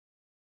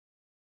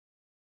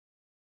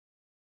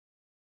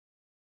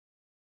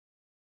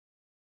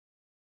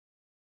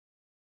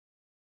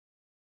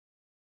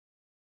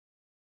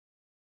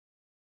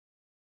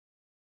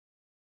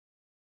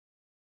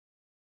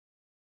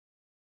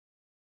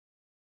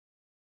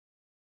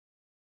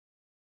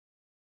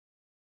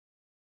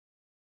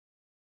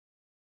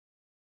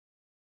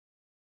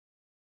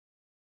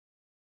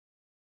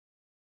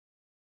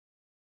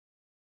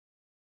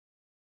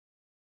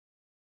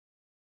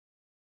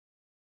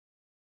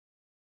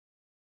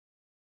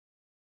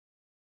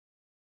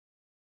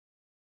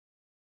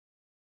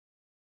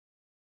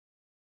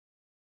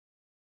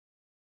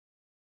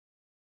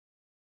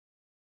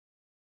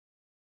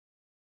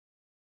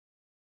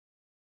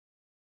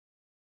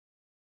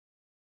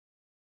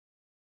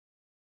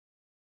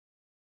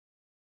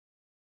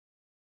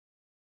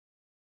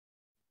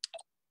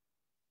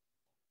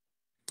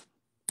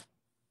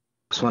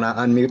Just want to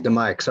unmute the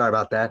mic. Sorry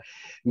about that.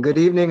 Good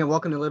evening and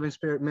welcome to Living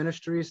Spirit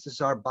Ministries. This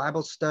is our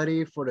Bible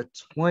study for the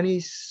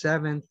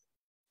 27th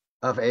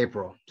of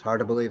April. It's hard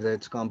to believe that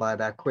it's gone by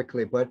that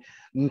quickly, but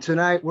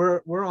tonight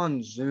we're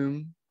on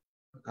Zoom,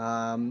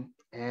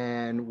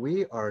 and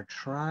we are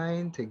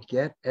trying to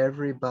get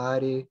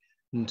everybody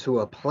into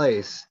a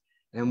place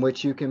in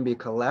which you can be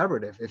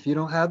collaborative. If you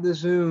don't have the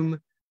Zoom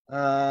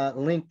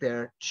link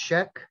there,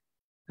 check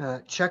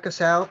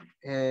us out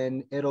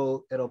and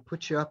it'll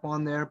put you up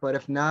on there. But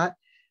if not,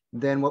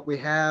 then what we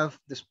have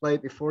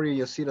displayed before you,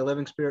 you'll see the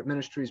Living Spirit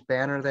Ministries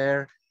banner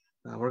there.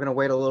 We're going to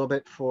wait a little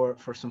bit for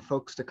some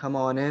folks to come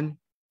on in,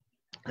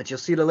 but you'll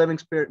see the Living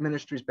Spirit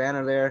Ministries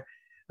banner there.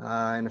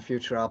 In the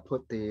future, I'll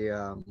put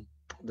the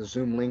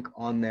Zoom link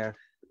on there.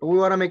 But we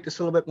want to make this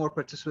a little bit more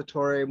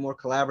participatory, more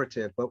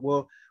collaborative. But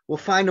we'll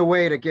find a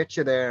way to get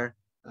you there,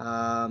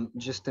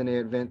 just in the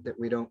event that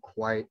we don't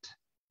quite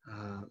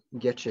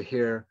get you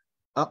here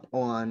up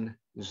on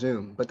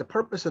Zoom. But the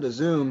purpose of the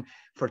Zoom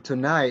for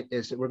tonight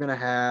is that we're going to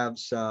have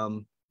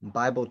some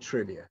Bible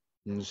trivia.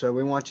 And so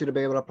we want you to be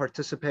able to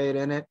participate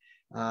in it.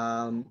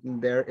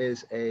 There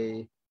is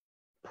a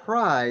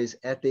prize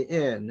at the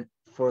end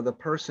for the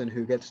person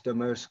who gets the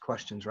most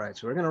questions right.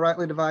 So we're going to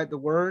rightly divide the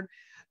word.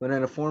 We're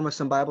going to form us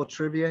some Bible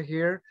trivia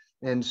here.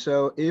 And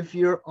so if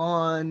you're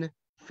on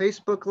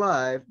Facebook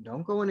Live,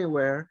 don't go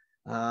anywhere.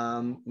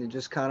 You're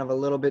just kind of a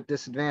little bit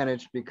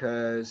disadvantaged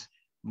because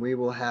we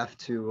will have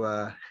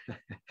to,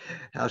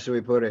 how should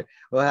we put it?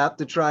 We'll have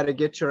to try to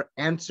get your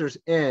answers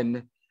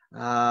in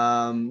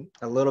a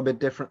little bit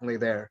differently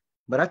there,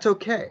 but that's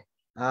okay.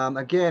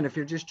 Again, if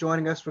you're just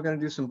joining us, we're going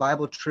to do some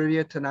Bible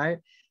trivia tonight.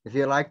 If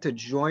you'd like to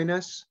join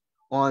us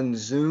on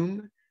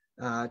Zoom,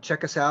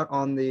 check us out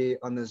on the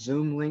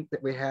Zoom link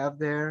that we have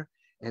there,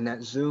 and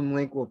that Zoom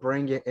link will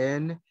bring you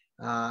in.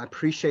 I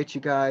appreciate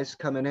you guys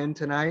coming in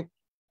tonight.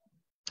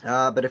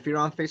 But if you're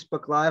on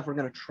Facebook Live, we're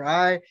going to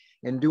try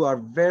and do our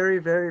very,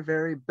 very,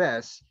 very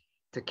best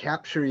to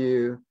capture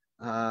you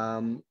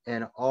and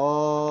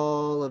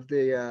all of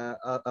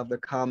the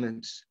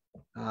comments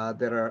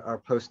that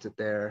are posted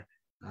there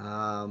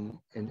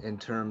in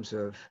terms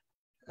of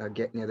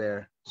getting you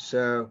there.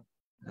 So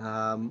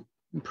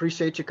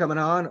appreciate you coming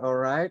on. All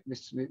right,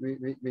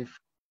 we've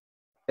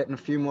getting a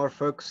few more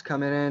folks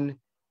coming in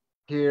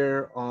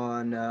here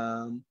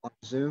on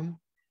Zoom.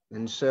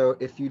 And so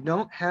if you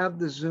don't have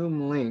the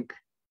Zoom link,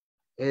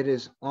 it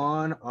is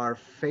on our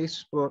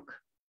Facebook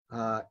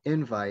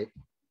invite.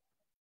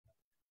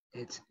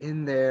 It's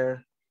in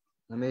there.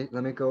 Let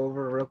me go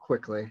over it real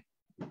quickly.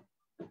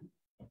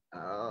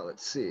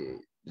 Let's see.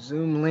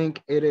 Zoom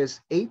link. It is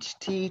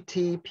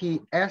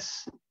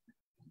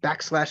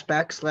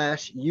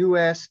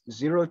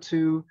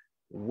https://us02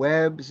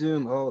 web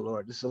Zoom. Oh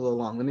Lord, this is a little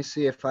long. Let me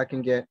see if I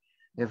can get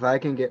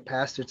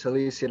Pastor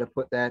Talicia to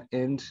put that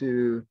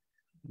into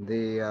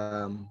the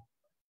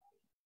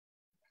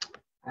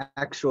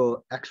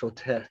actual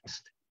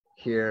text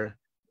here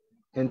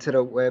into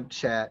the web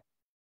chat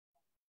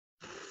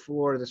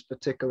for this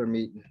particular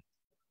meeting.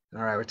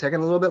 All right, we're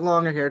taking a little bit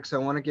longer here because I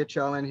want to get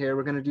y'all in here.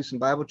 We're going to do some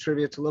Bible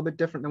trivia. It's a little bit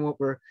different than what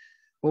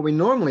we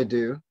normally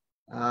do,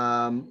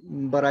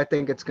 but I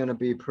think it's going to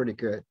be pretty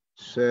good.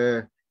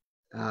 So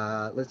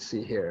let's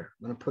see here.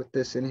 I'm going to put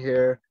this in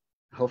here.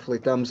 Hopefully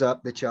thumbs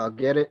up that y'all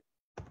get it.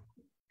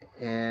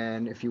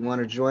 And if you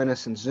want to join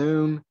us in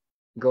Zoom,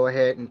 go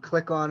ahead and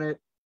click on it.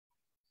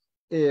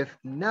 If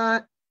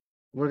not,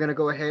 we're going to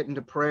go ahead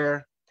into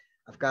prayer.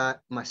 I've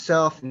got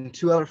myself and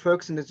two other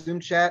folks in the Zoom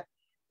chat.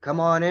 Come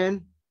on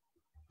in,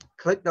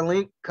 click the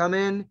link, come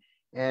in,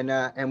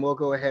 and we'll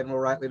go ahead and we'll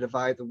rightly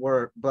divide the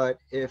word. But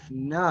if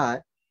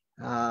not,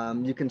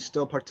 you can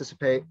still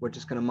participate. We're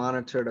just going to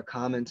monitor the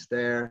comments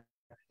there.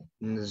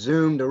 In the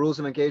Zoom, the rules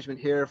of engagement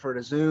here for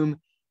the Zoom,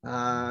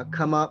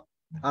 come up,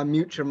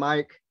 unmute your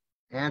mic,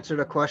 answer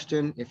the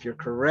question. If you're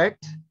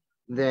correct,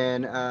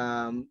 then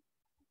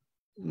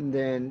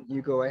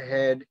you go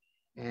ahead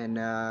and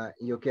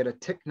you'll get a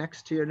tick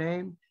next to your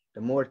name.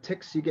 The more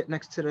ticks you get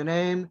next to the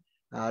name,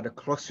 the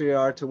closer you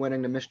are to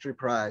winning the mystery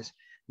prize.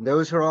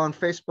 Those who are on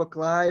Facebook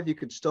Live, you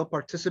could still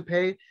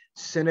participate.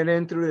 Send it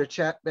in through the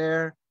chat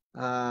there.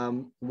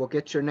 We'll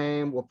get your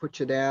name, we'll put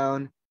you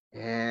down,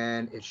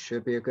 and it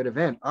should be a good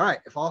event. All right,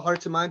 if all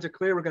hearts and minds are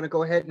clear, we're going to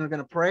go ahead and we're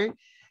going to pray.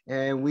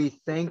 And we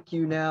thank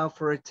you now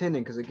for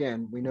attending, because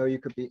again, we know you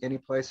could be any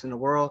place in the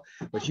world,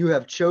 but you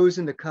have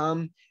chosen to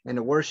come and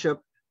to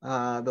worship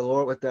the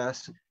Lord with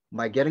us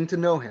by getting to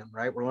know him,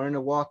 right? We're learning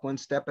to walk one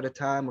step at a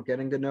time. We're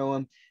getting to know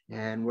him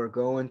and we're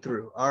going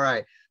through. All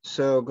right.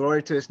 So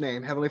glory to his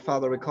name. Heavenly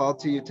Father, we call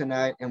to you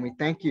tonight and we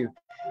thank you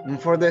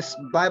for this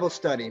Bible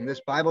study,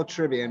 this Bible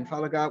trivia. And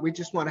Father God, we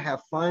just want to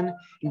have fun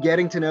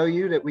getting to know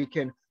you, that we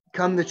can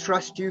come to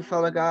trust you,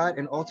 Father God,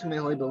 and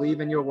ultimately believe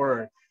in your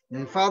word.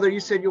 And Father, you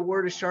said your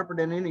word is sharper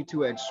than any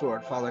two-edged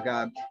sword, Father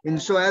God.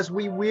 And so as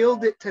we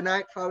wield it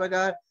tonight, Father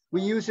God,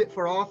 We use it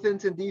for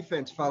offense and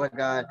defense, Father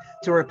God,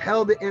 to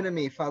repel the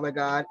enemy, Father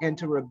God, and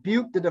to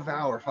rebuke the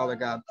devourer, Father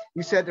God.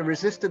 You said to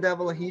resist the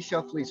devil and he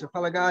shall flee. So,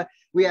 Father God,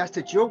 we ask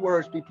that your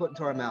words be put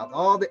into our mouth.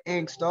 All the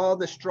angst, all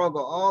the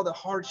struggle, all the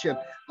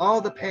hardship, all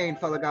the pain,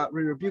 Father God,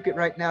 we rebuke it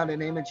right now in the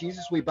name of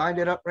Jesus. We bind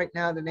it up right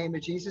now in the name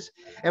of Jesus,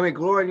 and we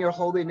glory in your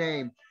holy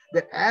name.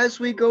 That as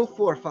we go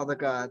forth, Father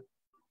God,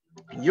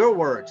 your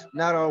words,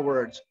 not our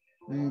words,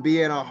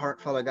 be in our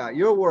heart, Father God.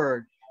 Your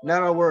word,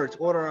 not our words,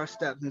 order our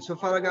steps. And so,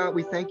 Father God,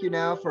 we thank you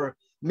now for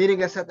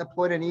meeting us at the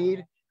point of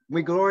need.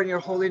 We glory in your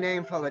holy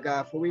name, Father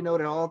God, for we know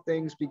that all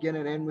things begin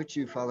and end with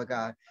you, Father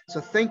God. So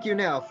thank you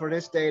now for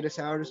this day, this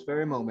hour, this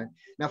very moment.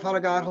 Now, Father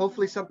God,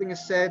 hopefully something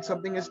is said,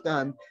 something is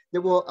done that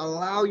will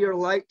allow your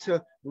light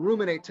to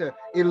ruminate, to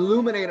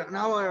illuminate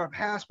not only our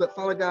past, but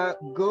Father God,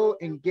 go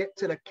and get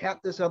to the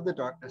captives of the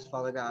darkness,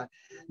 Father God.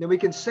 Then we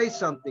can say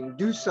something,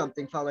 do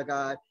something, Father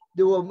God,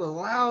 that will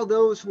allow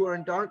those who are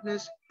in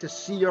darkness to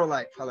see your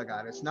light, Father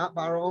God. It's not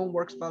by our own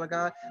works, Father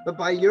God, but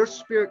by your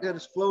spirit that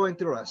is flowing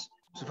through us.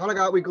 So, Father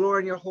God, we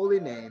glory in your holy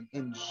name,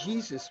 in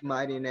Jesus'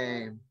 mighty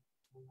name.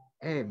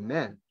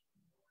 Amen.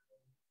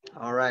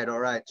 All right, all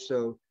right.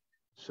 So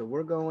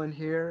we're going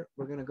here.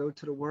 We're going to go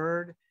to the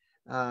word.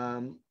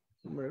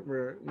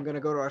 We're going to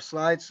go to our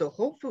slides. So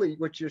hopefully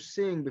what you're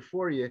seeing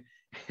before you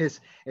is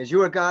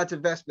you are God's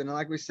investment. And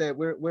like we said,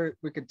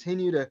 we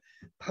continue to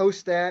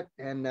post that.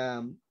 And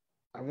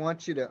I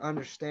want you to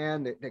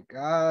understand that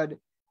God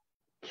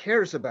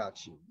cares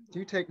about you. If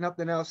you take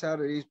nothing else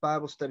out of these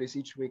Bible studies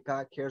each week,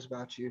 God cares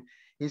about you.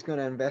 He's going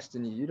to invest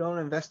in you. You don't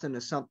invest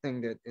into something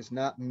that is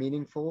not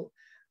meaningful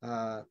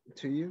to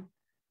you.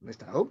 At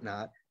least I hope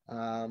not.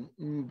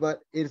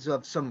 But it's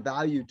of some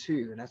value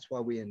too. And that's why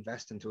we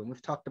invest into it. And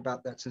we've talked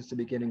about that since the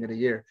beginning of the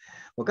year.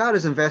 Well, God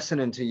is investing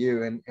into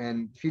you.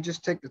 And if you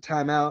just take the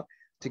time out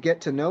to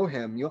get to know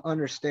him, you'll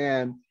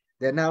understand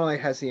that not only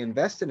has he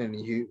invested in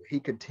you, he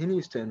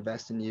continues to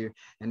invest in you,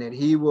 and that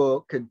he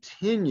will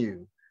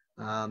continue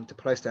to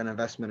place that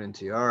investment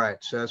into you. All right.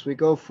 So as we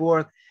go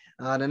forth,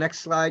 the next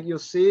slide, you'll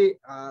see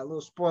a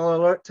little spoiler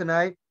alert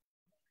tonight.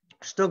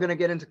 We're still going to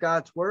get into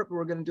God's word, but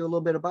we're going to do a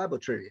little bit of Bible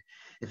trivia.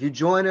 If you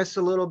join us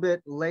a little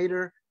bit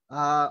later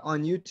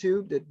on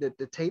YouTube,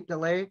 the tape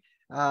delay,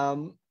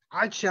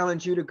 I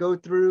challenge you to go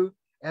through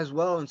as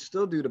well and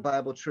still do the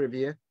Bible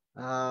trivia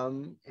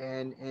and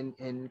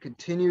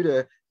continue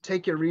to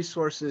take your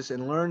resources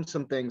and learn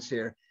some things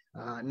here.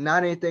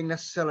 Not anything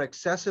necessarily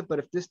excessive, but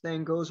if this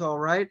thing goes all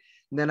right,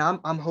 then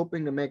I'm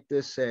hoping to make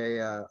this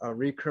a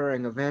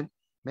recurring event.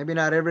 Maybe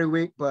not every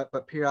week,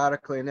 but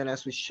periodically. And then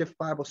as we shift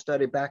Bible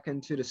study back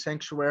into the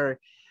sanctuary,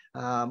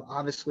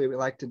 obviously we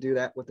like to do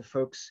that with the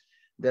folks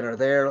that are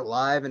there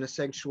live in the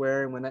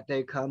sanctuary when that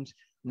day comes,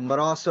 but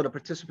also the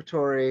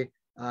participatory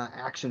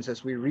actions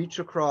as we reach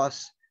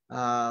across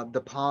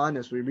the pond,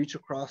 as we reach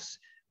across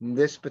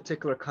this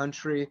particular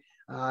country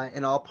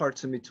and all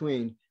parts in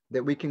between,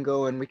 that we can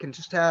go and we can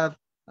just have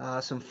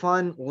some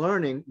fun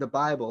learning the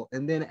Bible.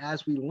 And then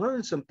as we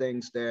learn some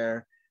things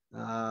there,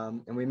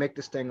 and we make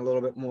this thing a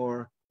little bit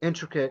more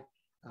intricate,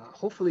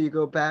 hopefully you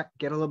go back,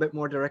 get a little bit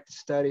more directed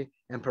study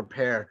and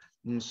prepare.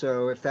 And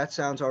so if that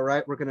sounds all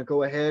right, we're going to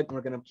go ahead and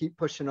we're going to keep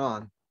pushing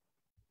on.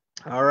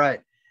 All right.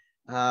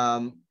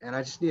 And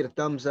I just need a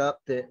thumbs up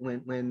that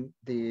when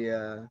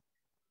the,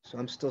 so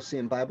I'm still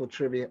seeing Bible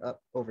trivia up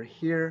over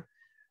here,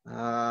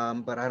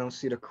 but I don't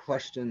see the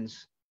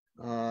questions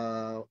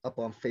up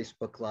on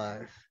Facebook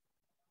Live.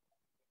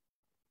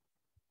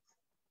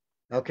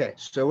 Okay,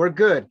 so we're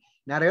good.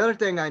 Now, the other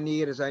thing I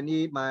need is I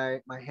need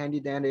my handy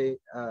dandy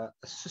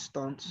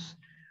assistants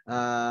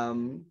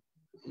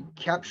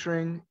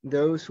capturing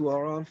those who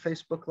are on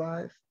Facebook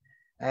Live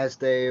as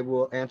they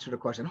will answer the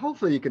question.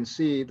 Hopefully you can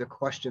see the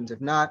questions. If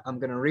not, I'm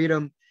going to read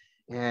them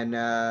and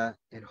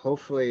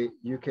hopefully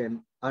you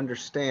can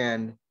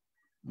understand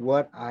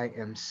what I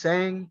am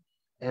saying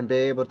and be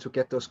able to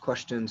get those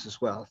questions as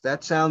well. If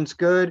that sounds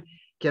good,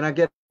 can I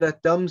get a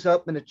thumbs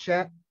up in the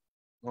chat,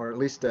 or at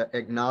least an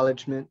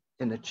acknowledgement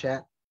in the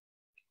chat?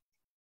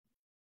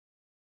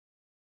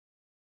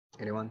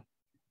 Anyone?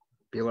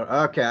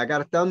 Okay, I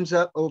got a thumbs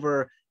up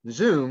over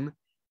Zoom.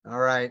 All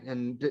right,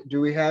 and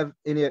do we have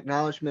any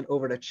acknowledgement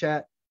over the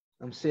chat?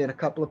 I'm seeing a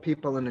couple of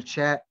people in the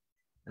chat.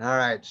 All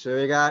right, so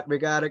we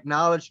got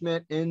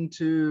acknowledgement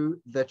into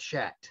the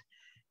chat.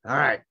 All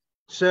right,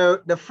 so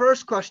the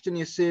first question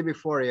you see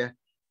before you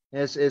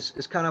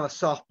is kind of a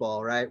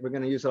softball, right? We're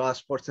going to use a lot of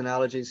sports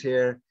analogies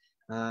here.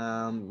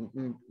 A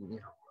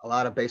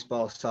lot of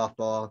baseball,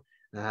 softball,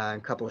 a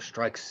couple of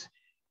strikes.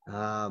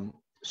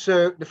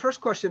 So the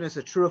first question is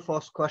a true or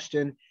false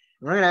question.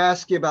 We're going to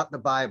ask you about the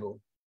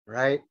Bible,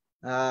 right?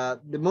 The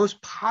most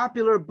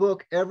popular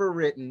book ever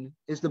written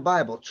is the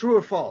Bible. True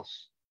or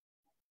false?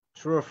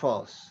 True or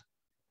false?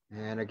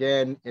 And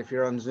again, if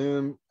you're on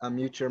Zoom,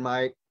 unmute your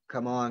mic.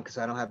 Come on, because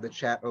I don't have the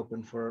chat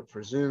open for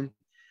Zoom.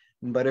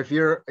 But if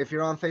you're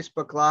on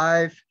Facebook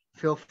Live,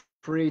 feel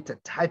free to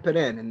type it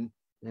in,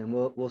 and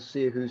we'll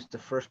see who's the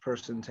first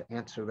person to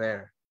answer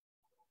there.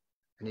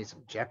 I need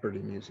some Jeopardy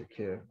music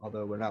here,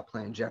 although we're not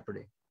playing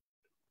Jeopardy.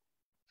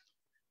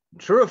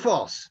 True or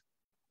false?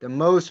 The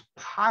most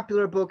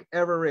popular book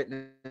ever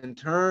written in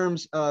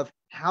terms of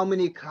how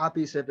many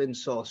copies have been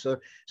sold. So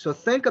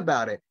think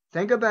about it.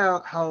 Think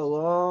about how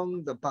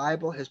long the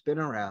Bible has been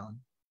around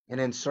and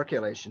in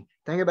circulation.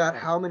 Think about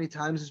how many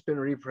times it's been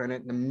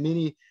reprinted in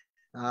many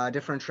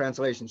different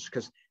translations.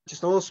 Because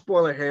just a little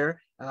spoiler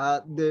here,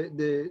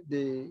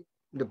 the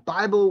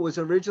Bible was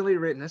originally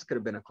written. This could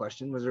have been a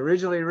question. Was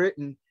originally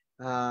written,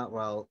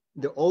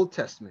 the Old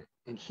Testament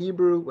in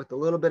Hebrew with a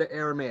little bit of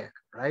Aramaic,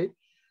 right?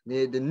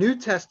 The New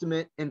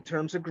Testament in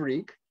terms of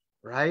Greek,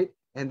 right?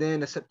 And then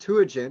the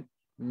Septuagint,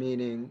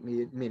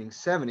 meaning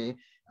 70,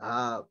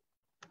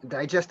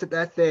 digested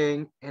that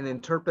thing and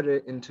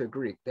interpreted it into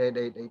Greek.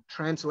 They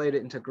translate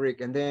it into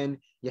Greek. And then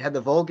you had the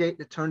Vulgate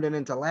that turned it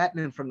into Latin.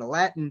 And from the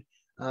Latin,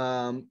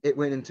 it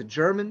went into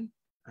German,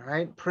 all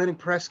right? Printing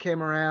press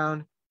came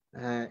around.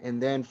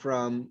 And then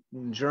from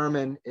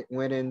German, it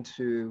went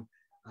into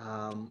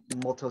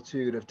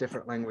multitude of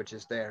different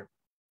languages there.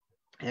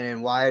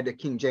 And why the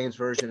King James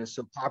Version is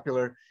so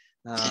popular,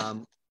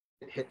 it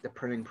hit the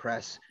printing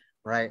press,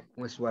 right,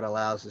 was what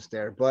allows us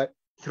there. But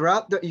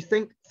throughout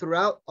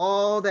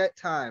all that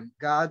time,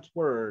 God's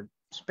word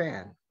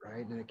spanned,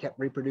 right? And it kept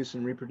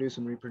reproducing.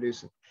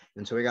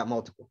 And so we got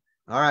multiple.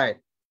 All right.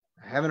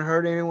 I haven't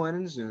heard anyone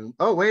in Zoom.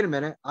 Oh, wait a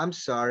minute. I'm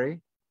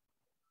sorry.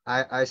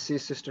 I see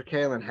Sister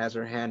Kaylin has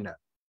her hand up.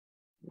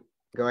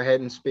 Go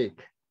ahead and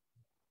speak.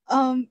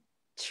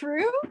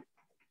 True.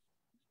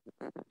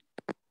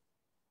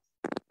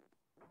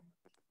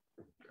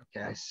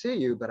 Okay, I see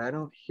you, but I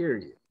don't hear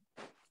you.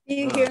 Do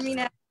you hear me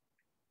now?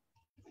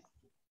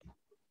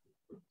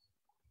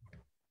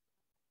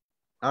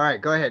 All right,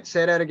 go ahead.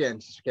 Say that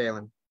again, Sister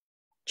Kaylin.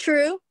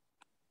 True.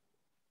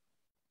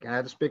 Gonna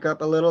have to speak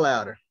up a little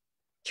louder.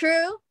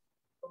 True.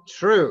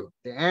 True.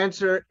 The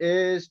answer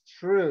is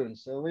true. And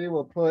so we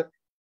will put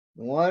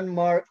 1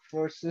 mark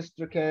for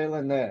Sister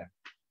Kaylin there.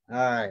 All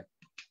right.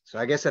 So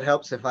I guess it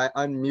helps if I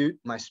unmute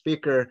my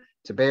speaker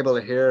to be able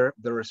to hear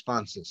the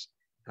responses.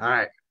 All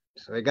right.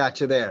 So we got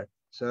you there.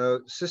 So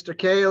Sister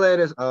Kaylin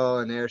is,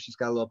 and there she's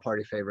got a little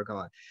party favor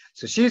going.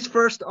 So she's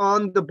first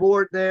on the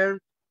board there.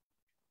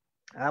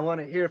 I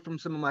want to hear from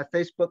some of my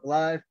Facebook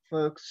Live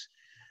folks.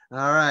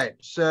 All right.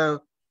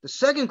 So the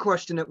second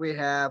question that we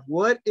have,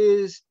 what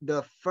is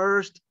the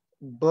first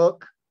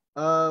book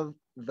of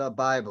the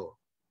Bible?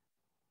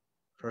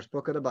 First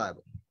book of the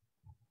Bible.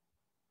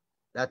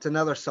 That's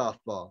another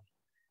softball.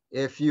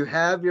 If you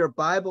have your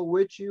Bible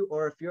with you,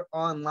 or if you're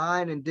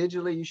online and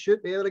digitally, you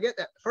should be able to get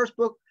that. First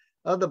book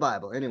of the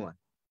Bible. Anyone?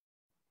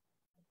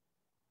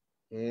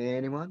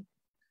 Anyone?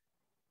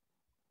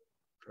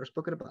 First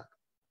book of the Bible.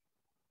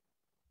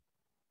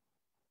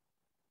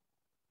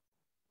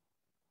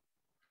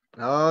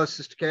 Oh,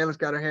 Sister Kayla's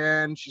got her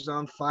hand. She's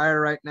on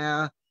fire right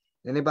now.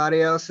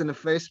 Anybody else in the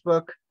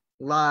Facebook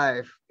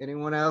Live?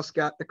 Anyone else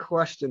got the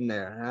question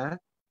there, huh?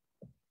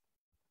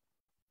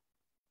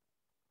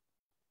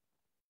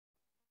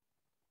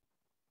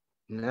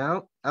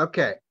 No?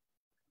 Okay.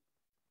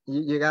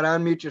 You got to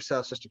unmute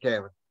yourself, Sister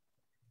Kayla.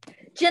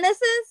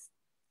 Genesis?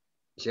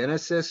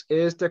 Genesis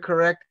is the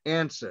correct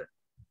answer.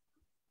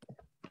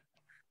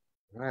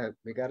 All right.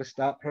 We got to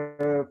stop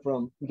her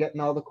from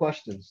getting all the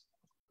questions.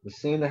 We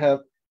seem to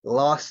have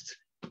lost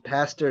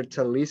Pastor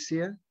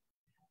Talicia.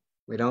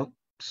 We don't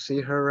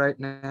see her right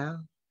now.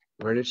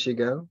 Where did she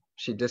go?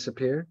 She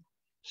disappeared.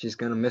 She's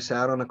going to miss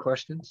out on the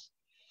questions.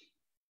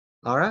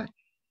 All right.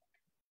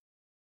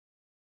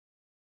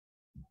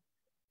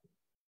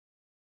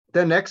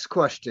 The next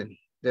question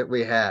that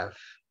we have.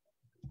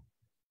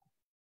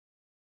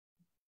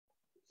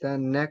 The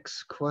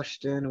next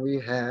question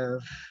we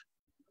have,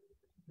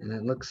 and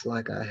it looks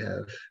like I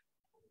have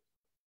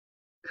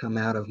come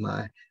out of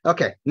my,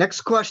 okay,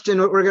 next question,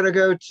 what we're going to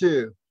go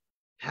to.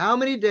 How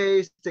many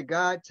days did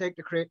God take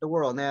to create the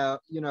world? Now,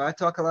 I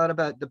talk a lot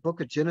about the book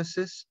of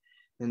Genesis,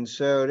 and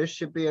so this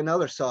should be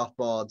another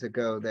softball to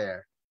go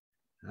there.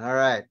 All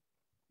right.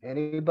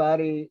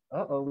 Anybody?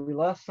 We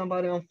lost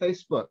somebody on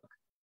Facebook.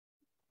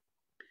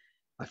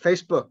 My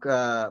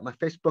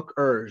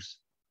Facebookers.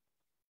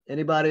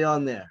 Anybody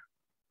on there?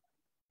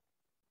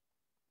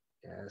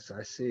 Yes,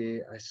 I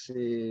see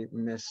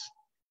Miss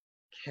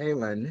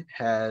Kaylin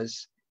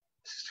has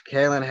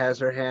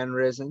her hand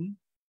risen.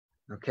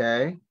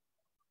 Okay.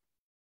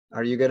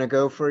 Are you going to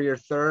go for your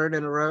third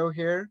in a row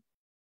here?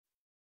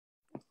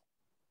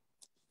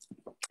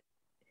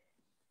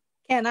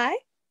 Can I?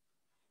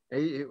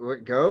 Hey,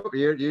 go.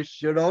 You're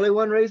the only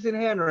one raising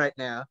hand right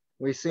now.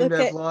 We seem to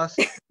have lost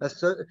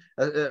Pastor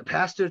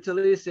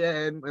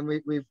Talicia, and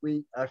we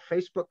our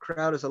Facebook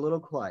crowd is a little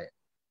quiet.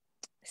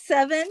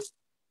 7.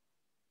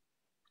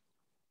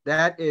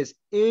 That is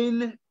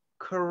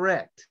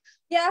incorrect.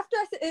 Yeah, after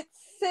I said it's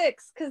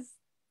 6, because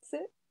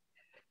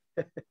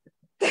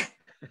 6.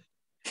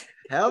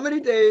 How many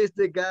days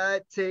did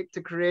God take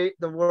to create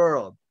the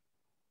world?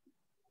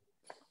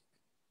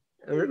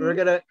 We're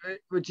gonna.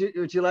 Would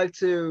you like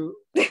to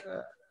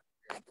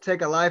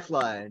take a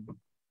lifeline?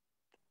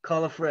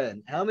 Call a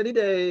friend. How many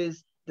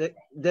days did?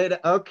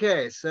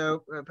 Okay,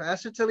 so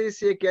Pastor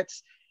Talicia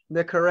gets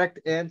the correct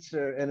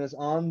answer and is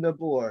on the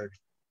board.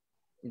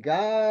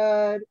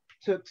 God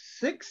took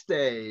 6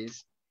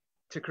 days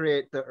to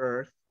create the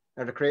earth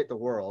or to create the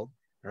world,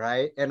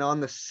 right? And on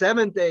the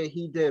 7th day,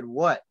 he did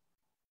what?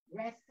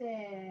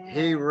 Rested.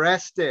 He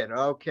rested.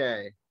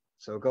 Okay.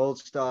 So gold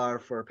star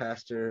for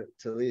Pastor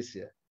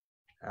Talicia.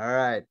 All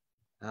right.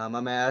 I'm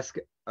going to ask,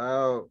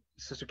 oh,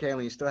 Sister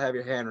Kaylin, you still have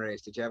your hand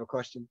raised. Did you have a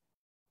question?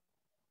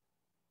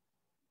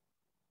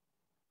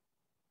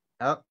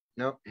 Oh,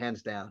 no,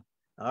 hands down.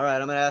 All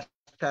right. I'm going to ask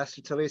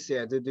Pastor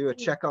Talicia to do a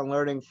check on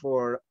learning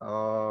for,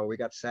 oh, we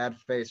got sad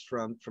face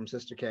from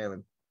Sister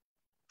Kaylin.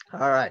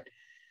 All right.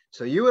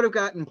 So you would have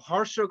gotten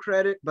partial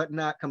credit, but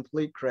not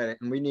complete credit.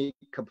 And we need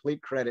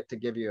complete credit to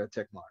give you a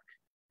tick mark.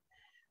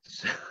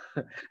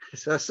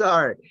 So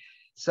sorry,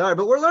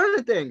 but we're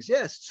learning things.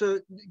 Yes. So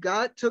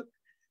God took,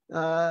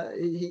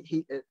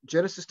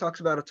 Genesis talks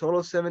about a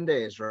total of 7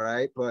 days,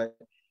 right? But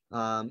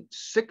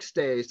 6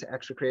 days to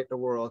actually create the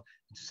world.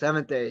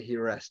 7th day, he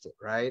rested,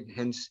 right?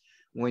 Hence,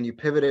 when you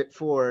pivot it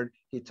forward,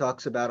 he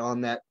talks about on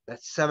that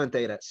 7th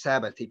day, that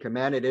Sabbath, he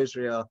commanded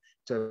Israel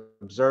to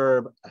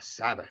observe a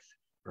Sabbath,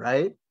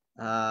 right?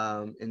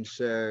 And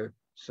so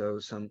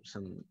some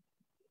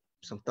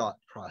thought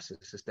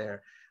processes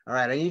there. All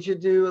right, I need you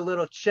to do a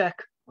little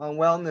check on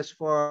wellness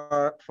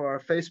for our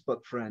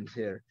Facebook friends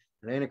here.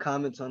 Are there any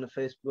comments on the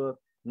Facebook?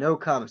 No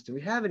comments. Do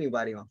we have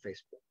anybody on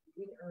Facebook?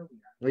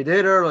 We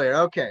did earlier.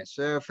 Okay,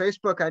 so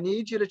Facebook, I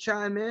need you to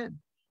chime in.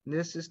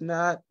 This is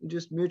not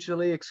just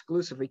mutually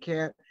exclusive. We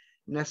can't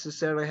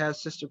necessarily have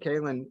Sister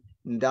Kaylin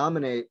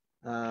dominate,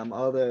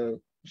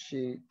 although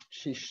she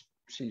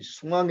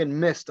swung and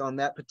missed on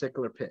that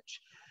particular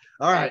pitch.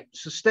 All right,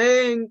 so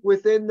staying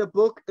within the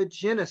book of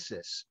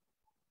Genesis,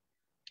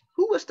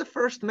 who was the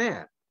first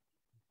man?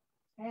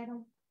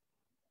 Adam.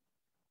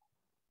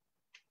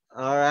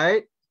 All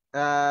right.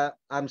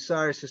 I'm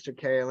sorry, Sister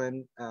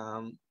Kaylin.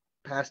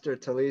 Pastor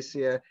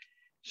Talicia,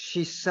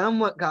 she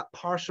somewhat got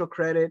partial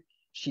credit.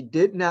 She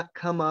did not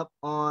come up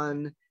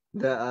on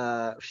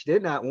the, she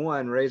did not,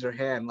 raise her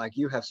hand like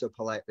you have so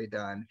politely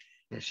done.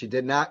 And she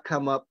did not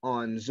come up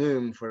on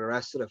Zoom for the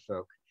rest of the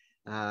folk.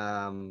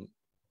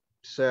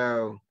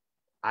 So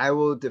I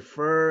will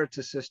defer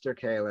to Sister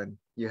Kaylin.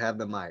 You have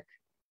the mic.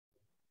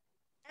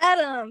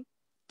 Adam.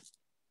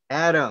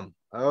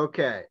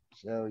 Okay.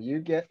 So you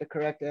get the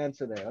correct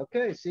answer there.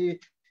 Okay. See,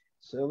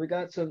 so we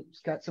got some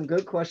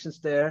good questions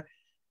there.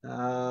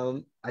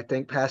 I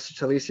think Pastor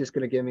Talicia is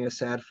going to give me a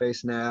sad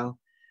face now.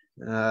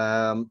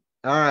 All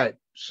right.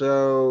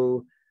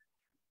 So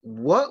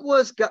what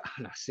was God?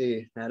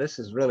 See, now this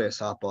is really a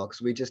softball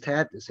because we just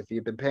had this. If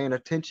you've been paying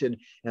attention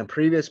in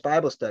previous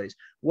Bible studies,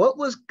 what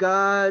was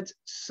God's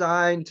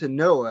sign to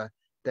Noah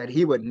that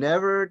he would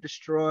never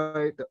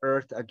destroy the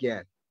earth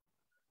again?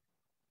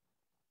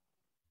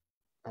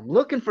 I'm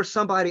looking for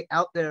somebody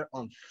out there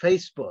on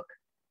Facebook.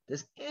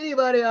 Does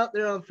anybody out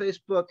there on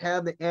Facebook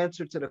have the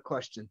answer to the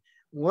question?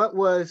 What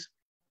was,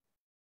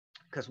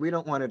 because we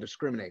don't want to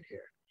discriminate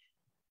here.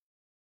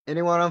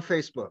 Anyone on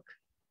Facebook?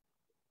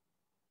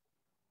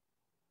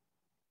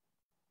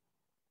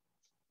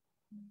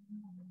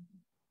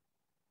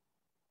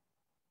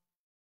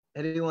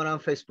 Anyone on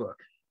Facebook?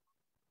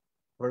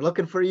 We're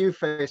looking for you,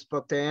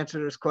 Facebook, to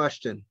answer this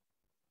question.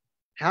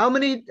 How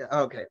many,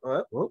 okay,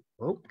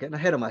 getting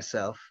ahead of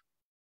myself.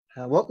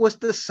 What was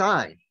the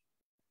sign?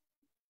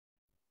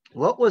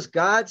 What was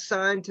God's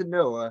sign to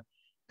Noah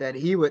that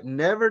he would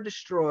never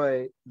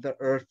destroy the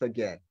earth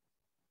again?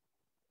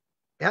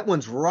 That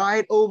one's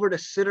right over the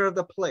center of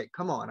the plate.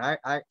 Come on,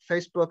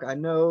 Facebook, I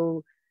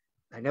know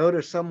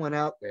there's someone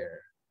out there.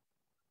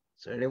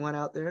 Is there anyone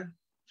out there?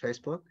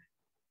 Facebook?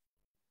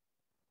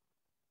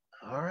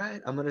 All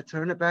right, I'm going to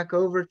turn it back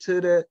over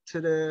to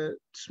the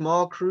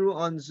small crew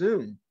on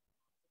Zoom.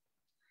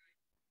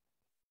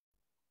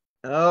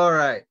 All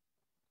right.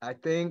 I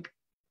think,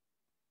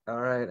 all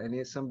right, I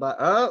need somebody.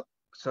 Oh,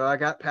 so I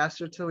got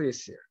Pastor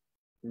Talicia.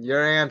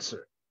 Your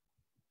answer.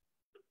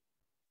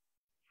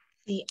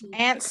 The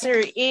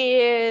answer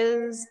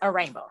is a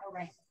rainbow.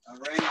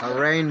 A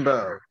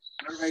rainbow.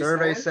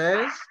 Survey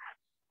says?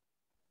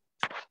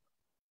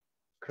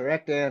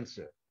 Correct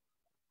answer.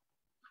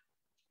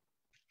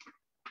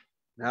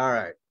 All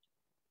right.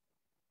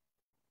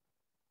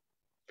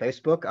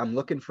 Facebook, I'm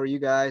looking for you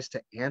guys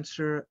to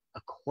answer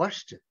a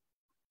question.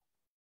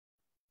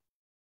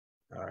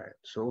 All right,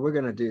 so what we're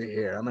gonna do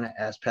here, I'm gonna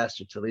ask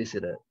Pastor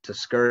Talicia to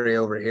scurry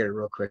over here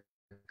real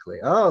quickly.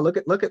 Oh, look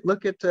at,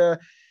 for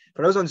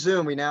those on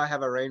Zoom, we now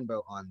have a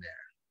rainbow on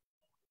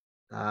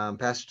there.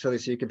 Pastor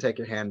Talicia, you can take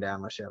your hand down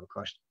unless you have a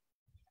question.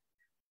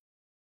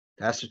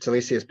 Pastor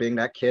Talicia is being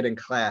that kid in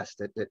class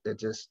that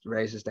just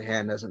raises the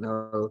hand, doesn't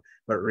know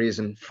what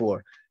reason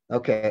for.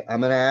 Okay,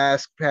 I'm gonna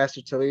ask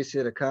Pastor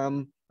Talicia to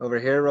come over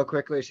here real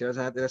quickly. She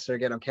doesn't have to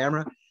necessarily get on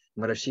camera,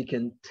 but if she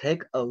can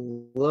take a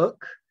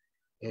look,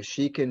 if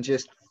she can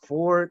just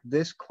forward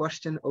this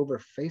question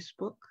over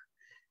Facebook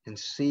and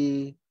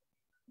see.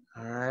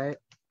 All right,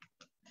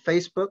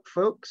 Facebook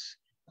folks,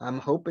 I'm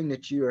hoping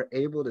that you are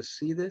able to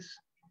see this.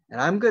 And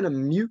I'm going to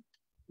mute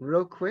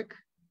real quick.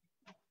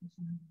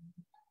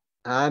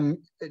 I'm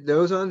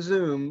those on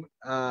Zoom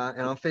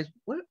and on Facebook.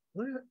 What,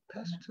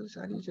 Pastor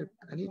Talicia,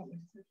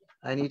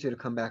 I need you to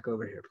come back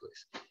over here,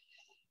 please.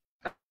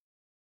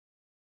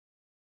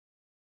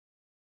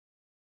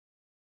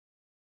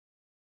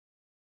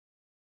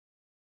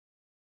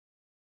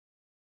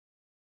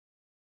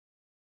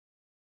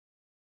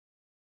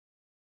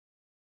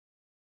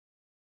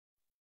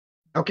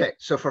 Okay,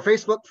 so for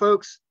Facebook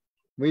folks,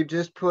 we've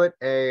just put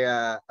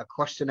a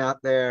question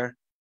out there.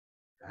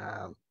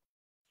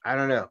 I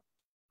don't know.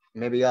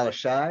 Maybe y'all are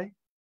shy.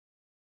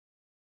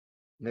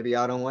 Maybe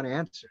y'all don't want to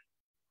answer.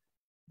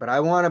 But I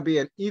want to be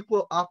an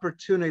equal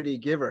opportunity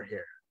giver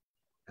here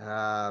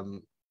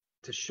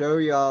to show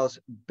y'all's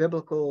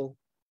biblical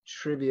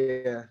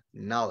trivia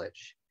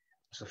knowledge.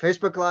 So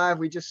Facebook Live,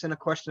 we just sent a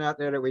question out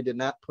there that we did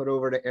not put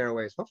over to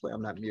airways. Hopefully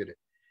I'm not muted.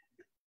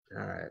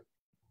 All right.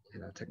 You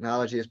know,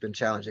 technology has been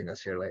challenging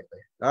us here lately.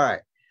 All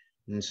right.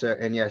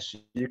 And yes,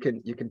 you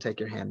can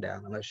take your hand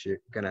down unless you're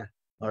gonna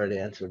already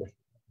answer it.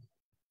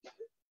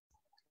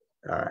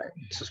 All right.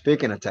 So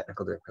speaking of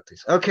technical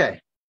difficulties, okay.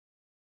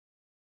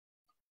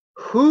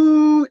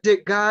 Who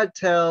did God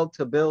tell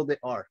to build the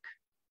ark?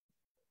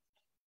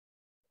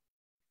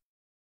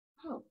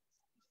 Oh.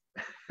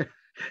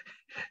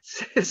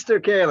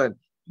 Sister Kaylin,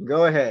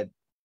 go ahead.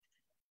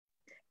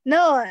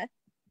 Noah.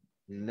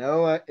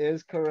 Noah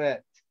is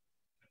correct.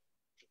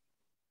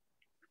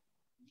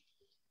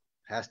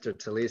 Pastor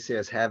Talicia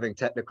is having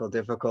technical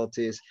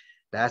difficulties.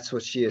 That's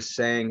what she is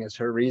saying is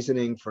her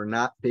reasoning for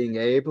not being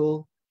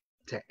able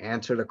to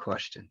answer the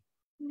question.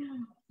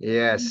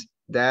 Yes,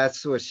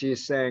 that's what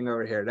she's saying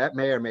over here. That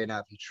may or may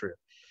not be true.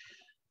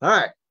 All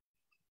right.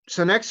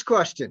 So next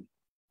question.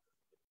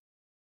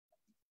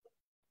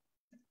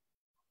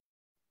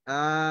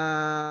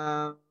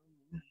 Let's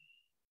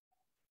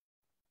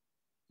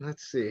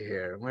see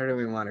here. Where do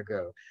we want to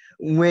go?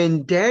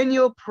 When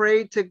Daniel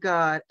prayed to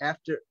God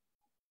after...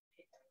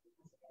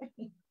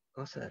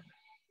 What's that?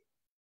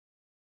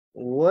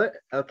 What?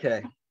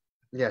 Okay.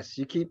 Yes,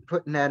 you keep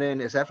putting that in.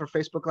 Is that for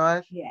Facebook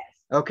Live? Yes.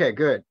 Okay,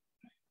 good.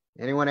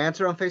 Anyone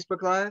answer on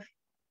Facebook Live?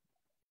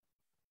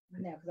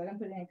 No, because I didn't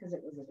put it in because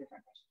it was a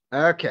different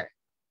question. Okay.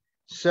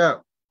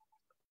 So,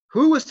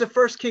 who was the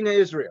first king of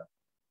Israel?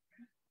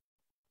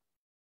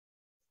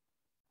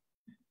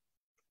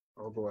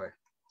 Oh boy,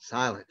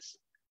 silence.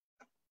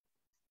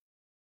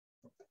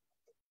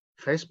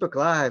 Facebook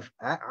Live,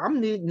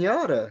 I'm needing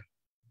y'all to,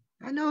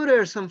 I know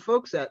there are some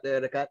folks out there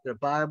that got their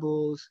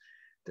Bibles,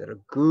 that are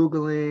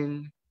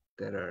Googling,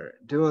 that are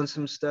doing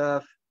some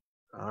stuff.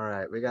 All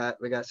right, we got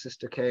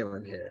Sister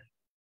Kaylin here.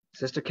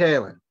 Sister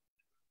Kaylin.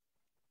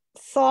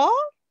 Saul?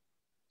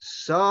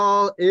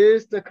 Saul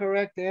is the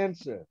correct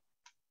answer.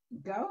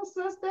 Go,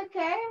 Sister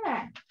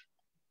Kaylin.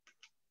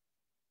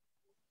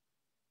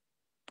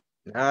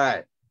 All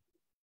right.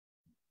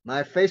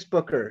 My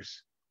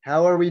Facebookers,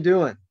 how are we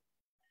doing?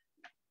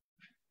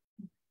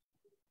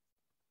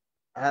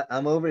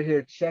 I'm over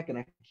here checking.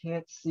 I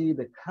can't see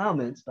the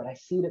comments, but I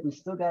see that we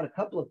still got a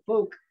couple of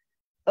folk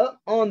up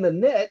on the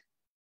net.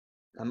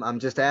 I'm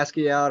just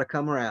asking y'all to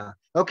come around.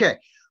 Okay.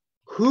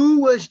 Who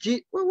was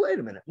Well, wait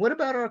a minute. What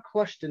about our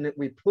question that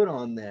we put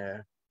on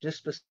there just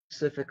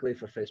specifically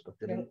for Facebook?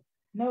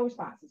 No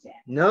responses yet.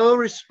 No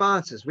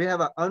responses. We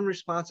have an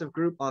unresponsive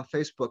group on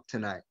Facebook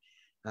tonight.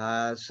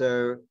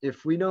 So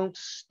if we don't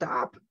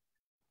stop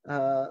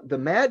the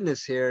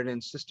madness here, then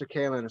Sister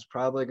Kaylin is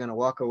probably going to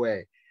walk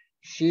away.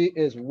 She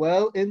is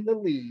well in the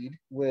lead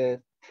with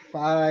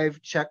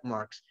 5 check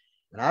marks.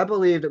 And I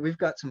believe that we've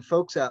got some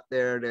folks out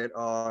there that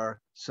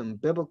are some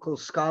biblical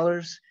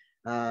scholars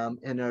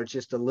and are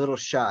just a little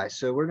shy.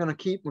 So we're gonna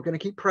keep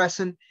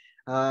pressing,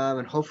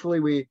 and hopefully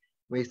we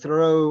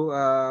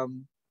throw.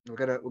 We're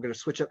gonna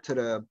switch up to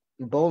the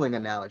bowling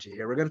analogy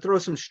here. We're gonna throw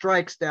some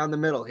strikes down the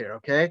middle here.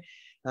 Okay.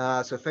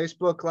 So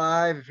Facebook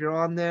Live, if you're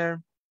on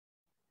there.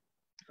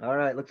 All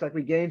right. Looks like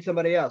we gained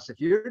somebody else.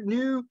 If you're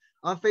new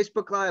on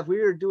Facebook Live, we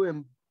are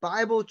doing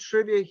Bible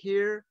trivia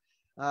here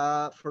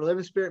for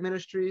Living Spirit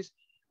Ministries.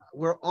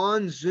 We're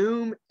on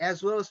Zoom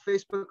as well as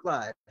Facebook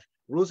Live.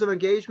 Rules of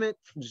engagement,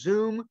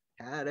 Zoom,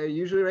 they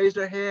usually raise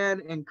their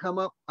hand and come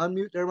up,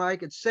 unmute their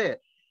mic and say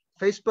it.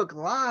 Facebook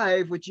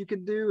Live, what you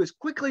can do is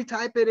quickly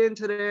type it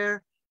into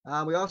there.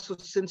 We also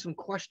send some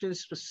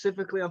questions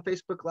specifically on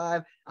Facebook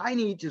Live. I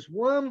need just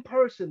one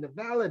person to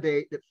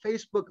validate that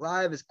Facebook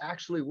Live is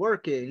actually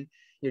working.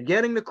 You're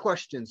getting the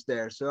questions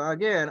there. So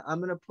again, I'm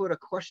going to put a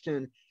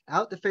question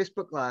out to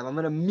Facebook Live. I'm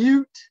going to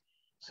mute,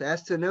 so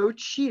as to no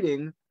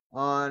cheating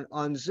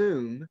on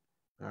Zoom.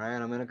 All right,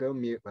 I'm going to go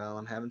mute. Well,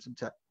 I'm having some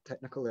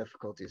technical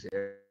difficulties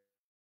here.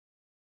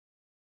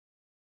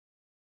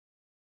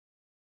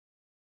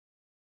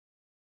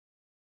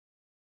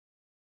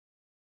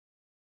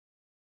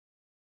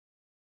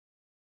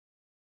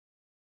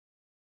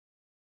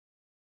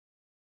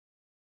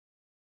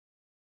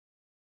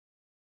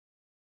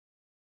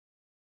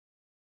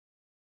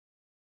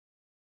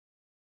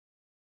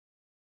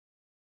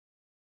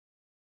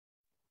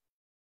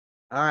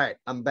 All right,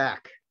 I'm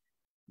back.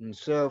 And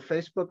so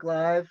Facebook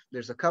Live,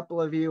 there's a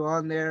couple of you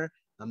on there.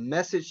 A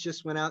message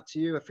just went out to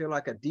you. I feel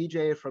like a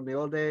DJ from the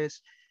old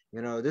days.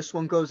 You know, this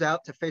one goes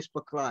out to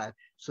Facebook Live.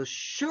 So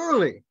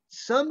surely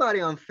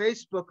somebody on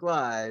Facebook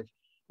Live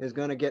is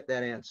going to get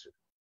that answer.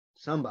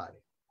 Somebody.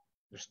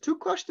 There's 2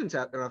 questions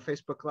out there on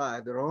Facebook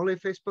Live. They're only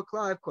Facebook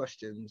Live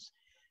questions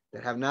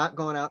that have not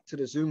gone out to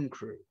the Zoom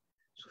crew.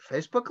 So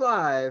Facebook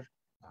Live,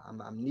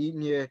 I'm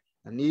needing you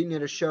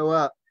to show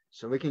up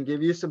so we can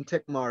give you some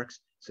tick marks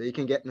so you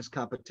can get in this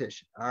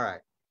competition. All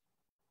right.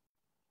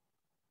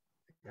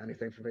 Got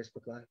anything for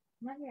Facebook Live?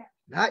 Not yet.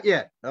 Not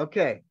yet.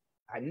 Okay.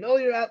 I know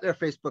you're out there,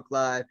 Facebook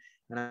Live,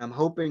 and I'm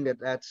hoping that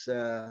that's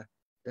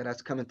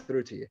coming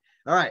through to you.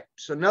 All right.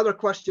 So another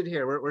question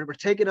here. We're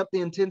taking up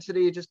the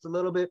intensity just a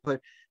little bit,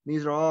 but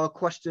these are all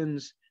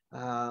questions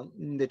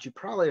that you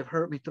probably have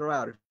heard me throw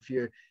out. If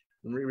you're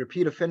a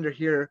repeat offender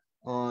here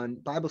on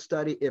Bible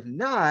study, if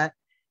not,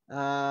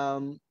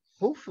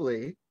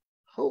 hopefully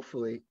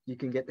you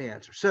can get the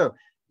answer. So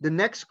the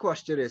next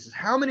question is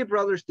how many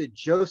brothers did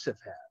Joseph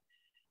have?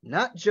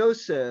 Not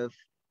Joseph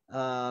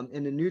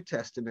in the New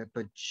Testament,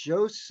 but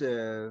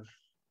Joseph,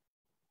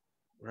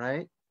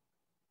 right?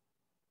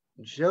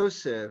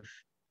 Joseph,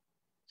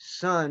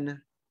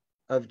 son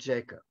of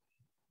Jacob.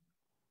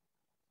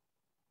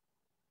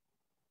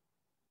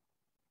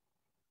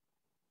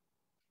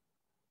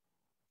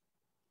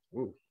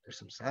 Ooh, there's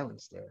some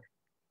silence there.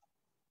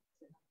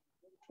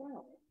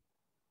 12.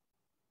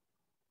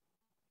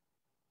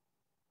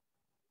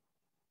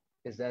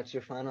 Is that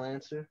your final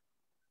answer?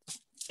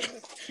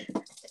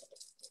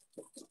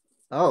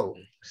 Oh,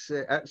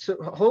 so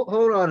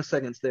hold on a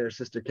second there,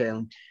 Sister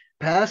Kaylin.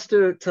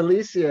 Pastor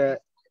Talicia,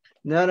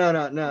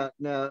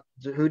 no.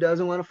 Who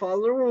doesn't want to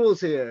follow the rules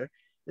here?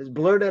 Has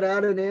blurted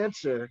out an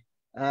answer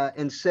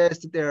and says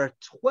that there are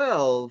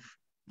 12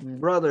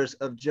 brothers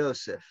of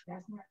Joseph.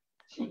 That's not.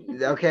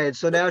 Okay,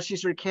 so now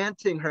she's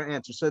recanting her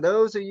answer. So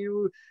those of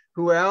you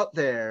who are out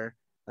there,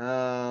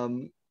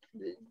 the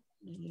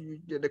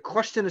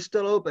question is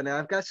still open. Now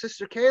I've got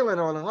Sister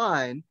Kaylin on the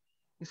line.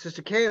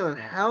 Sister Kaylin,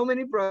 how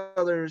many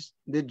brothers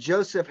did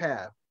Joseph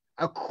have?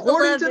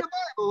 According 11. to the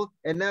Bible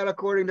and not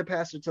according to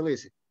Pastor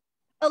Talicia.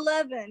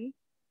 11.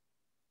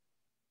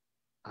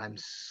 I'm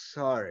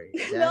sorry.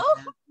 That No?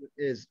 answer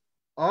is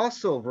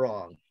also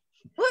wrong.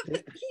 What?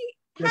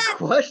 The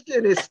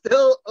question is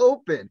still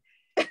open.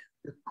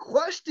 The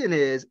question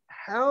is,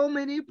 how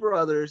many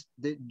brothers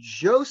did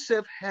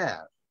Joseph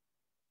have?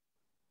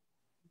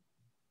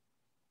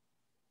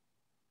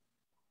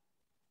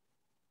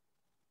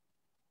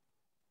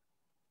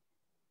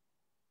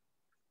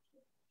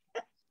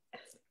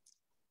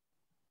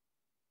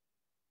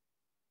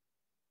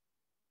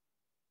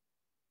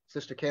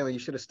 Sister Kayla, you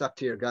should have stuck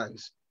to your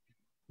guns.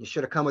 You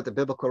should have come with the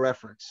biblical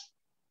reference.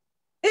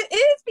 It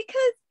is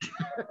because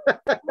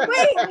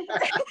wait,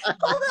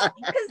 hold up.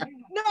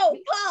 No,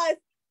 pause.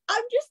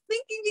 I'm just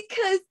thinking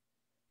because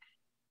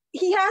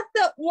he had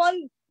that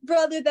one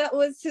brother that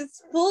was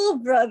his full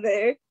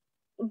brother,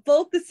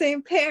 both the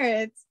same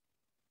parents,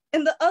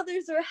 and the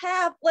others are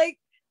half. Like,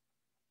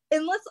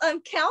 unless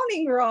I'm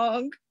counting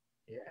wrong.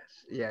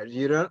 Yes, yeah.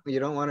 You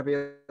don't want to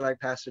be like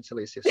Pastor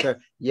Talicia. So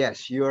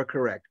yes, you are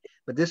correct.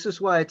 But this is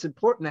why it's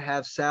important to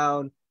have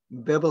sound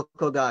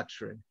biblical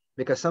doctrine,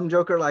 because some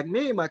joker like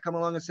me might come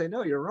along and say,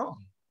 no, you're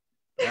wrong,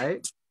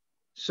 right?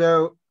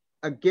 So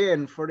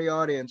again, for the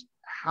audience,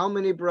 how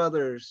many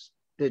brothers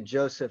did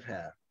Joseph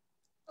have?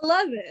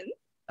 11.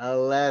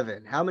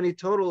 11. How many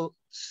total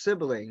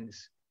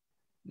siblings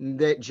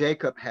did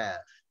Jacob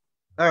have?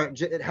 All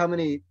right, how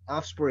many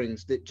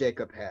offsprings did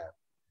Jacob have?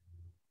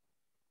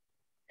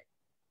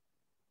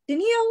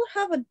 Didn't he ever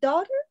have a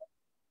daughter?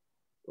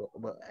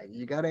 Well,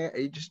 you gotta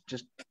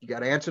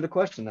answer the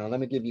question now. Let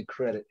me give you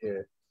credit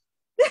here.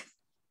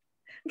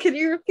 Can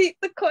you repeat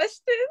the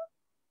question?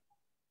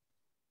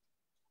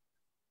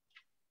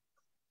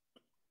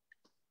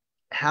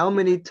 How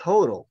many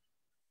total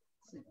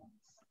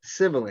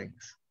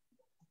siblings?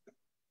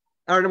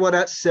 Or well,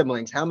 not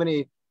siblings. How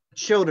many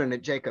children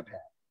did Jacob have?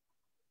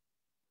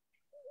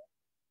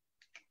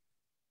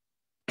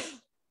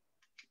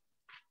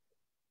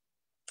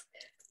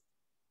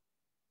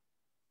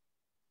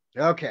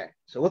 Okay,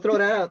 so we'll throw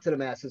that out to the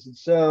masses. And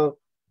so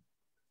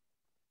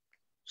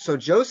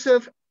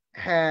Joseph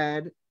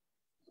had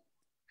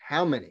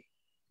how many,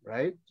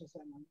 right? Just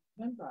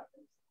one brother.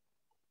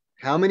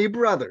 How many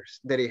brothers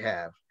did he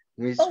have?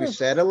 We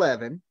said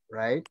 11,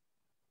 right?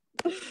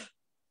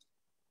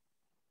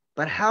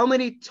 But how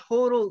many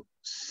total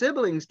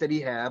siblings did he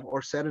have?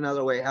 Or said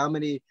another way, how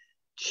many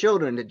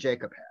children did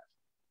Jacob have?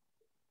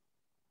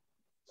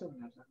 So we're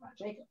not talking about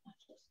Jacob.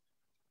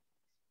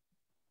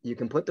 You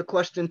can put the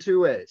question 2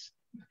 ways.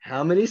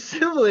 How many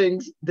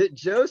siblings did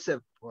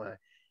Joseph? Boy,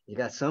 you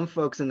got some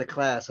folks in the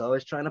class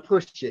always trying to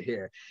push you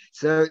here.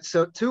 So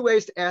 2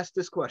 ways to ask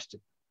this question,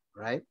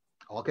 right?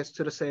 All gets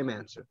to the same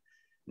answer.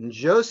 And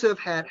Joseph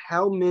had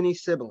how many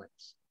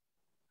siblings?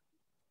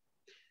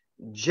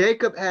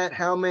 Jacob had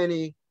how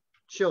many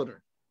children?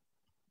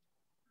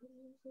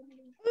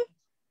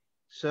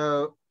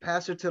 So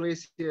Pastor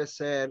Talicia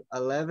said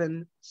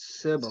 11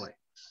 siblings.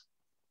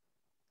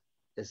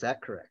 Is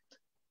that correct?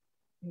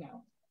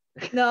 No.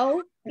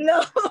 No,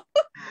 no.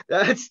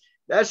 That's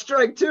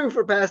strike two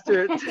for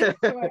Pastor Swear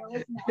it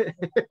was not.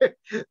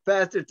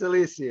 Pastor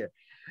Talicia.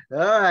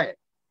 All right.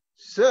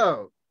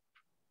 So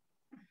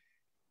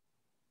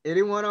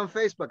anyone on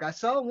Facebook? I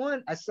saw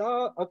one.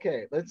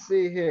 Okay, let's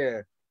see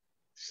here.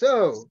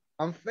 So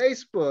on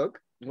Facebook,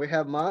 we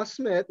have Ma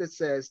Smith that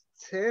says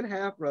 10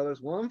 half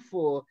brothers, one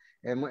full,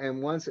 and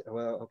one.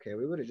 Well, okay,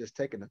 we would have just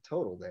taken the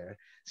total there.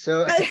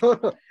 So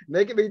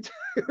making me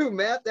do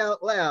math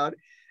out loud.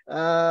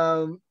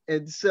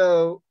 And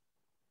so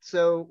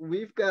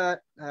we've got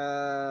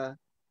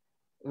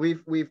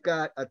we've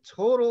got a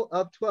total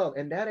of 12,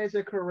 and that is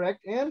a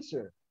correct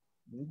answer.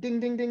 Ding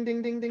ding ding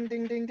ding ding ding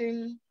ding ding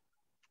ding.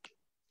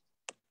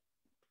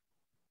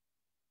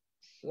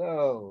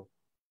 So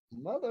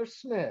Mother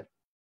Smith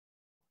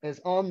is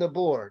on the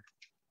board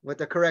with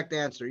the correct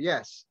answer.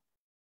 Yes.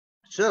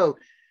 So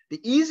the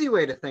easy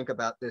way to think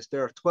about this,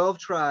 there are 12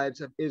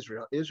 tribes of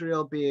Israel,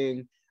 Israel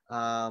being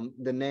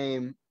the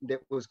name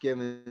that was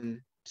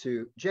given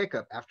to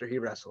Jacob after he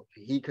wrestled.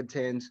 He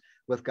contends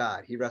with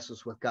God. He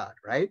wrestles with God,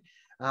 right?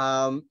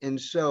 And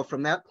so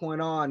from that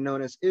point on,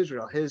 known as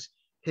Israel, his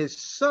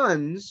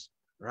sons,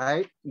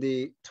 right?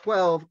 The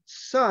 12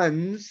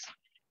 sons.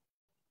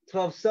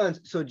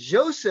 So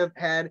Joseph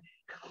had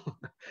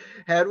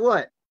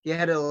what? He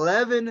had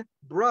 11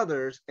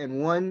 brothers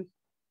and one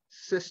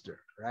sister,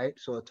 right?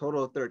 So a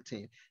total of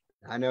 13.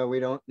 I know we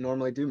don't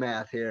normally do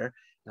math here,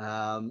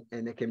 and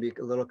it can be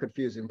a little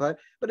confusing, but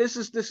this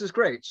is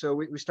great. So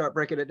we start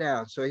breaking it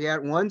down. So he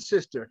had one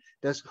sister.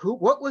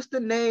 What was the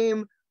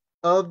name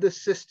of the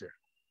sister?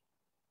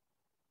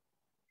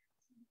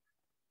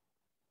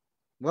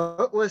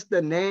 What was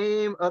the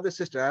name of the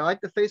sister? I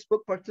like the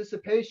Facebook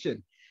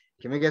participation.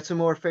 Can we get some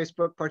more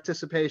Facebook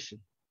participation?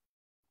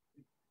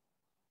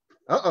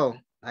 Uh-oh,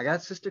 I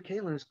got Sister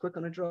Kaylin who's quick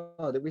on a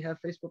draw. Did we have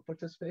Facebook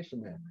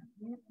participation there?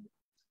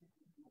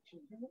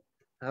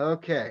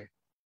 Okay.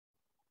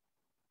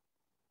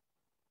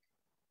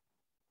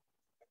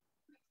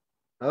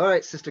 All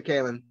right, Sister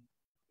Kaylin.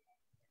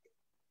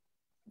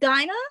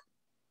 Dinah?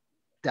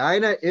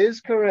 Dinah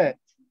is correct.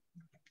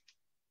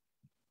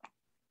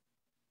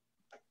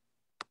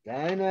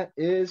 Dinah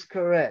is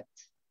correct.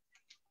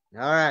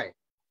 All right.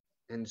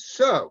 And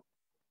so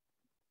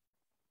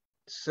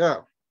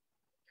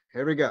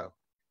here we go.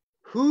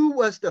 Who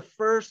was the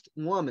first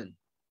woman?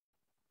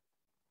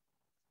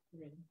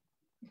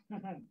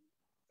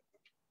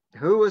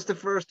 Who was the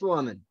first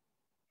woman?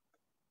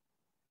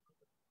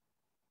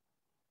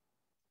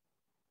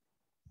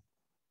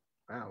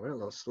 Wow, we're a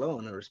little slow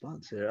on the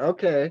response here.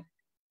 Okay.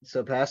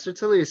 So Pastor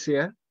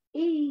Talicia.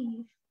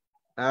 Eve.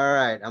 All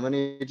right. I'm going to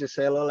need you to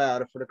say a little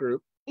louder for the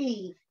group.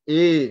 Eve.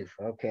 Eve.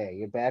 Okay.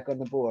 You're back on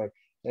the board.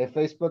 Hey,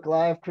 Facebook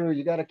Live crew,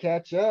 you got to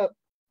catch up.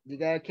 You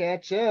got to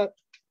catch up.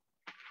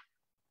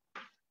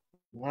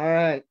 All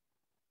right.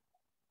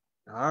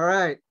 All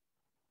right.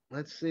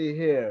 Let's see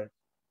here.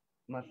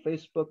 My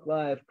Facebook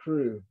Live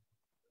crew.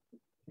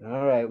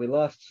 All right. We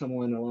lost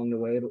someone along the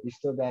way, but we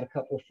still got a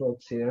couple of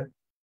folks here.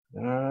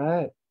 All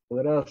right.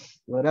 What else?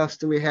 What else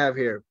do we have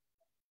here?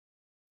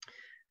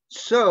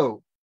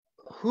 So,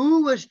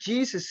 who was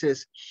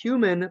Jesus's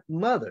human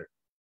mother?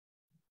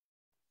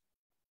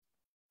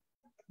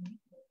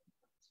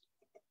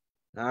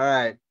 All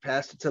right,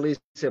 Pastor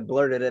Talicia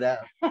blurted it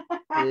out.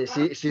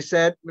 she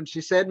said when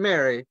she said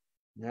Mary.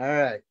 All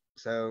right,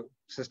 so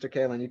Sister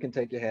Kaylin, you can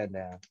take your hand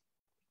now.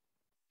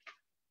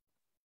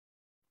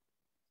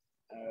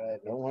 All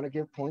right, don't want to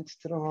give points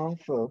to the wrong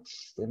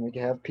folks. Then we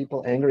can have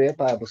people angry at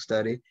Bible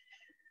study.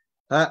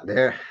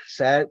 There,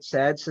 sad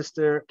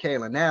Sister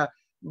Kaylin. Now,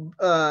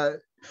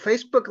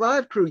 Facebook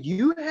Live crew,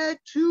 you had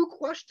 2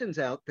 questions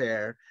out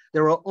there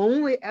that were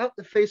only out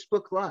the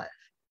Facebook Live,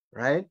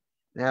 right?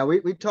 Now,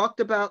 we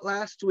talked about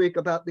last week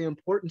about the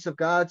importance of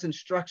God's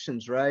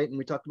instructions, right? And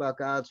we talked about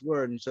God's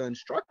word. And so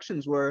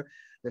instructions were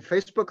that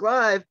Facebook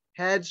Live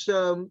had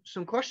some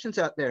questions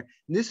out there.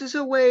 And this is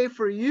a way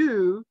for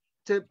you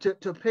to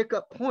pick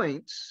up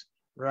points,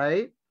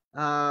 right?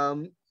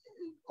 On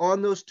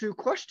those 2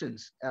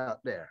 questions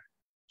out there.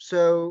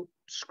 So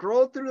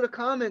scroll through the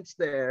comments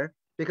there,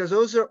 because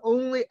those are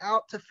only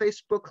out to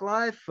Facebook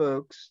Live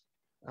folks,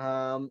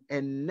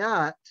 and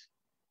not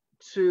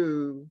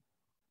to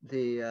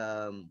the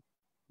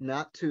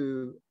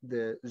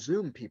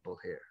Zoom people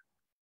here,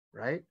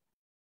 right?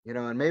 You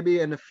know, and maybe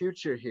in the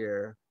future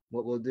here,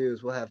 what we'll do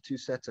is we'll have 2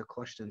 sets of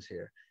questions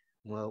here.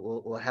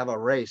 We'll have a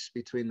race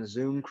between the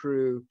Zoom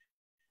crew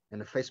and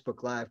the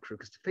Facebook Live crew,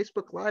 because the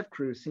Facebook Live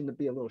crew seem to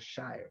be a little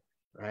shyer,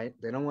 right?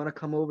 They don't want to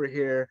come over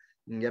here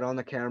and get on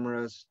the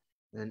cameras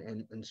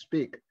and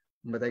speak,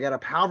 but they got a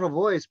powerful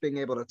voice being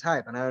able to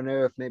type. And I don't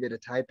know if maybe the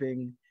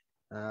typing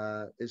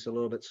is a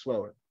little bit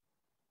slower.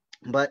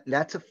 But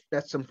that's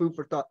some food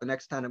for thought the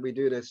next time that we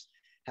do this.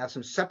 Have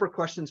some separate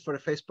questions for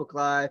the Facebook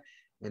Live,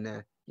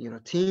 and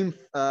team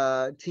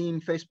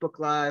Facebook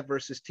Live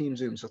versus Team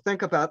Zoom. So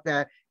think about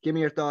that. Give me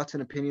your thoughts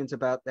and opinions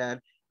about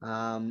that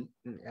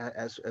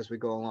as we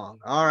go along.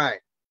 All right.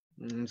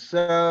 And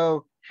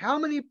so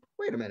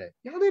wait a minute.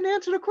 Y'all didn't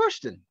answer the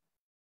question.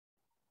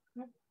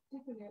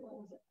 forget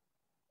what was it.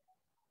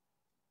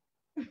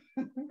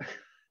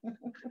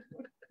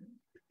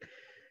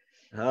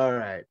 All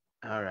right.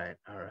 All right.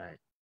 All right.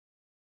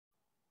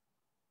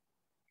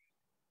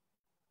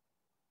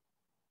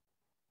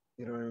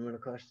 You don't remember the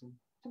question?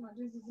 Come on,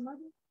 Jesus' mother?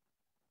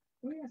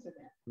 We answered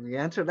that. We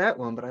answered that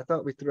one, but I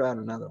thought we threw out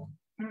another one.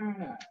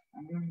 Mm-hmm.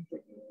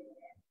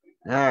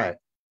 All right.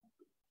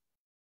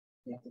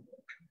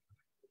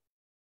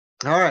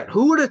 All right.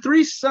 Who were the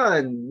three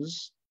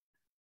sons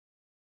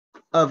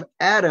of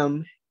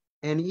Adam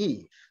and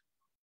Eve?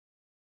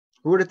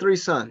 Who were the three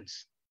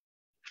sons?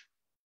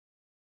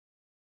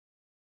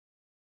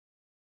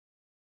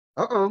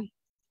 Uh-oh.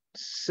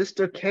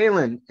 Sister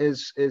Kaylin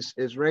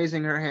is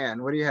raising her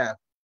hand. What do you have?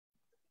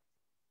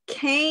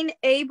 Cain,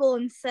 Abel,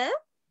 and Seth.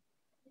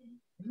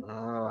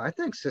 Oh, I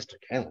think Sister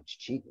Kaylin's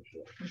cheating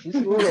here. She's a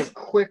little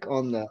quick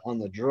on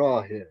the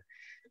draw here.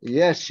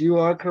 Yes, you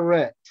are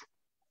correct.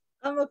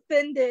 I'm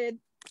offended.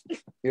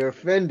 You're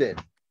offended.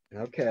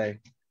 Okay.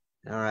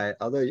 All right.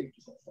 Although you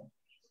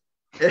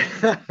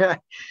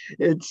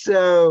it's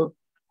so,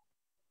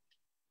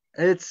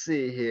 let's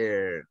see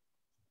here.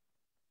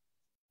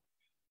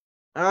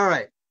 All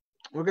right.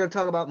 We're going to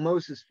talk about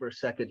Moses for a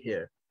second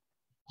here.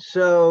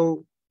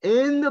 So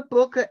in the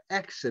book of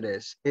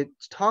Exodus, it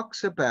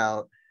talks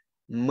about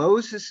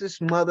Moses'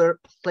 mother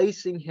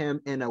placing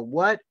him in a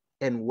what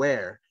and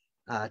where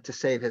to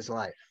save his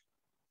life.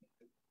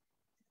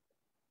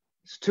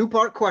 It's a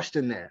two-part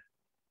question there.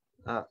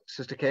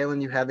 Sister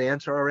Kaylin, you have the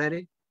answer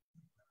already?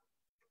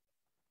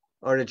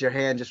 Or did your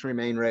hand just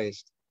remain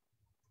raised?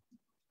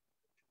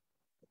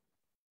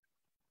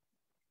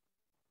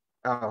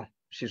 Oh,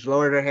 she's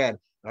lowered her hand.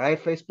 All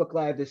right, Facebook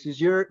Live, this is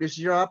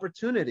your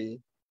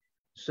opportunity.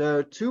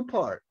 So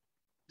two-part.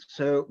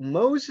 So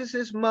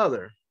Moses'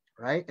 mother,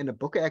 right, in the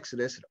book of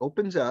Exodus, it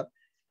opens up.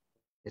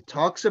 It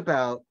talks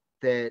about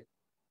that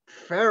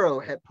Pharaoh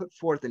had put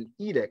forth an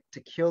edict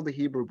to kill the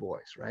Hebrew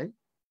boys, right?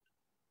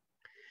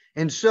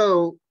 And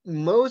so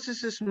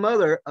Moses'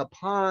 mother,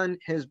 upon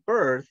his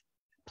birth,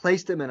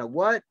 placed him in a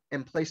what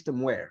and placed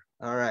him where?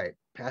 All right,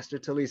 Pastor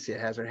Talicia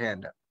has her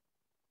hand up.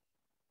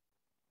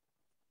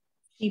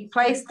 She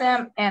placed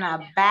them in a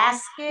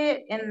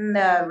basket in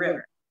the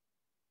river.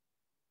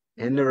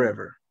 In the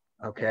river,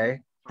 okay.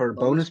 For a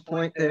bonus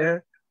point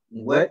there,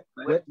 what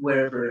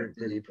wherever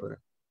did he put him?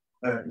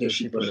 Or did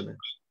she put him in?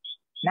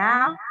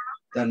 Now,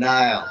 The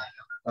Nile.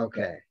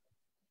 Okay.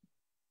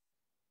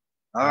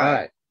 All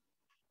right.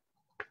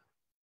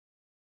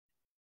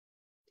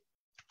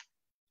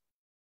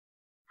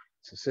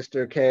 So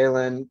Sister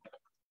Kaylin,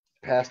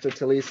 Pastor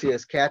Talicia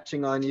is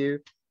catching on you.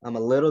 I'm a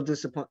little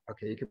disappointed.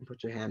 Okay, you can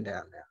put your hand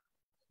down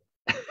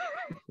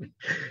now.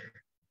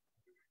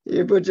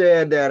 You put your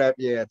hand down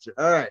after you answer.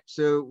 All right,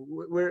 so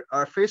we're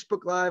our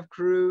Facebook Live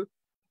crew.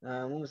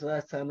 When was the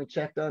last time we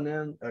checked on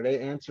them? Are they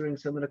answering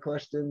some of the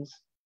questions?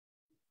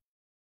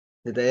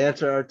 Did they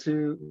answer our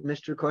two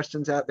mystery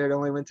questions out there that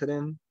only went to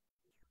them?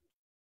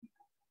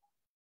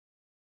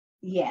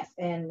 Yes,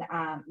 and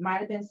might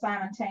have been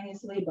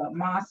simultaneously, but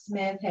Ma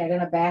Smith had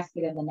in a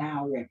basket in the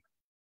Nile River.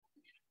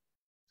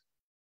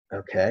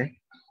 Okay.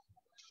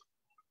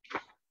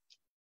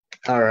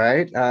 All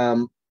right.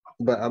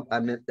 But I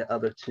meant the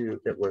other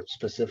two that were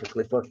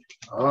specifically for.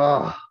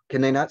 Oh,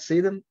 can they not see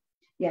them?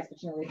 Yes,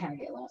 but you know, they kind of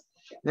get lost.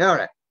 All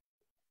right.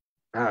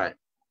 All right.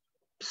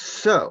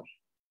 So,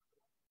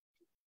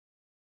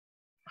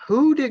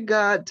 who did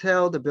God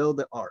tell to build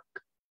the ark?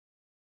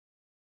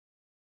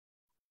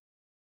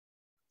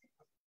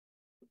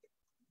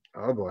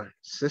 Oh boy,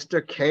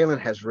 Sister Kaylin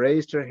has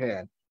raised her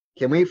hand.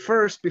 Can we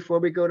first, before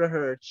we go to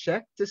her,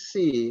 check to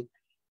see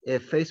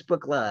if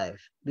Facebook Live,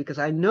 because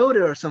I know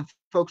there are some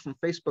folks from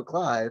Facebook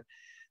Live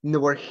that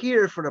were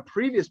here for the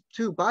previous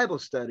two Bible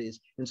studies,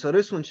 and so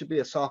this one should be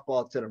a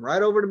softball to them.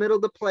 Right over the middle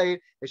of the plate,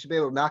 they should be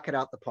able to knock it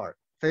out the park.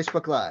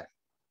 Facebook Live.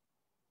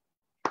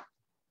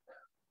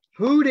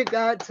 Who did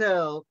God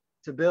tell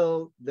to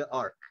build the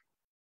ark?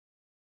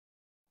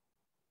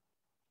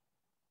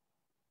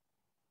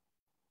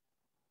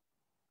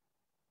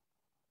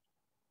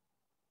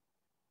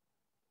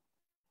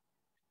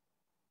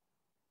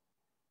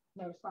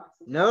 No response.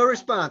 No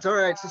response. All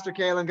right, Sister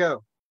Kaylin,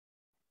 go.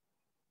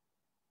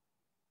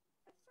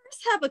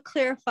 First, have a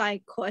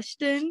clarifying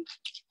question.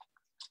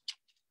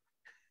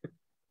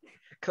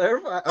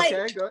 Clarify.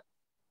 Okay, go.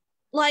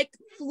 Like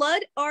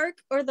flood ark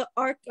or the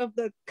Ark of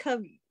the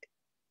Covenant?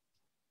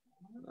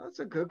 That's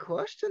a good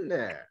question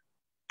there.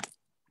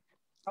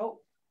 Oh,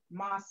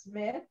 Ma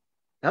Smith.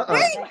 Uh-oh.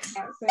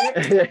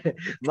 Wait.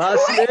 Ma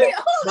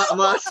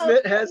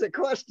Smith has a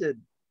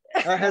question.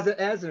 Or has an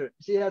answer.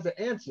 She has an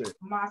answer.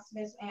 Ma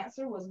Smith's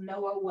answer was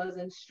Noah was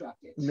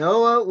instructed.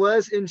 Noah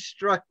was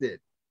instructed.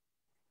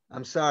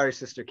 I'm sorry,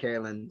 Sister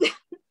Kaylin.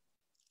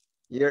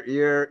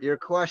 Your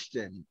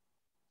question.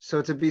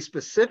 So to be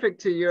specific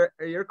to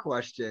your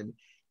question,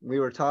 we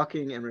were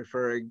talking and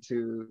referring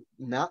to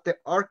not the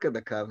Ark of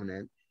the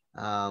Covenant,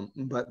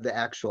 but the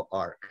actual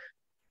ark.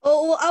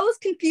 Oh, well, I was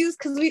confused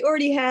because we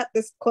already had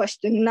this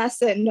question and I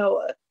said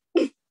Noah.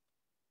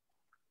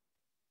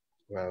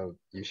 Well,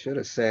 you should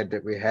have said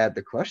that we had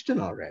the question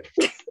already.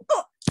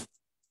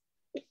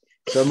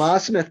 So Ma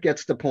Smith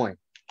gets the point.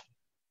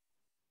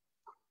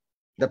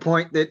 The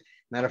point that,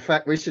 matter of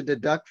fact, we should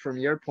deduct from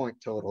your point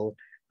total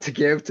to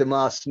give to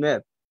Ma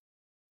Smith.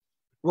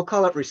 We'll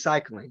call it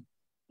recycling.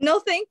 No,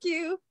 thank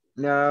you.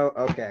 No,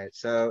 okay.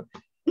 So,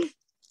 all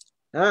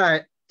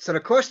right. So the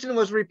question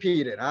was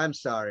repeated. I'm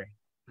sorry.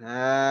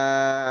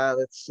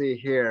 Let's see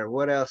here.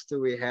 What else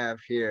do we have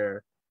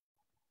here?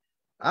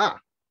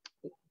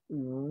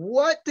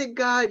 What did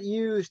God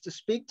use to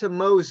speak to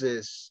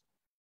Moses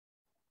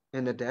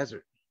in the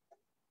desert?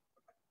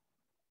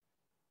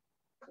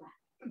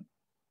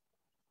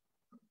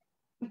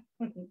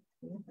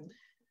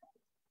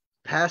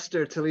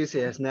 Pastor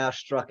Talicia has now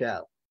struck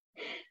out.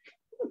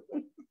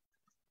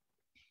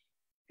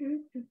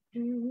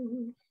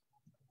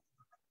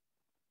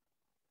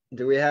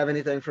 Do we have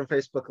anything from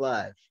Facebook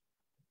Live?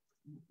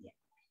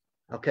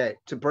 Okay,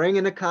 to bring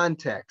into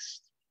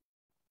context,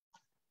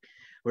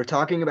 we're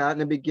talking about in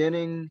the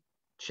beginning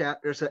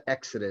chapters of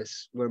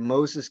Exodus where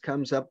Moses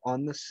comes up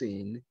on the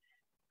scene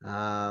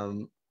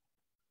and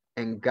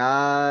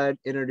God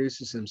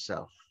introduces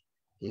himself.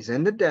 He's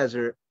in the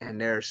desert and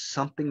there's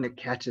something that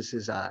catches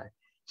his eye.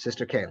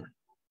 Sister Kaylin.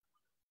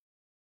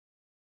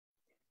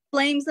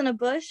 Flames in a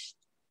bush.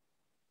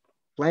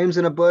 Flames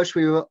in a bush.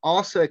 We will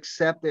also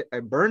accept it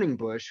a burning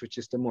bush, which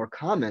is the more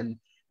common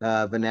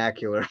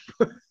vernacular.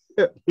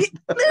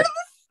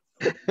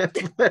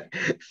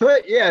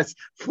 but yes,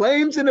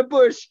 flames in a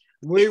bush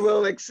we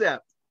will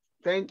accept.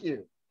 Thank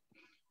you.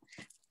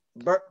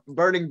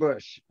 Burning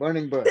bush.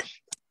 Flames burn.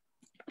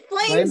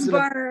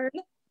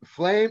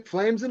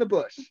 Flames in a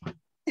bush.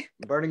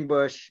 Burning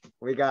bush.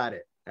 We got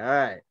it. All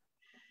right.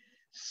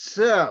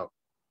 So,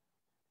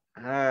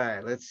 all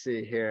right, let's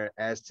see here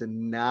as to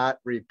not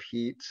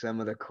repeat some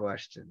of the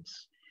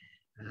questions.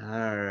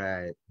 All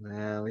right.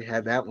 Well, we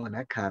had that one.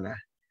 That kind of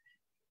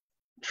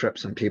tripped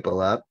some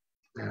people up.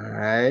 All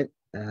right.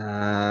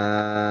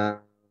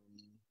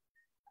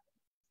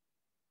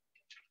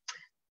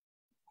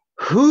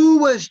 Who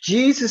was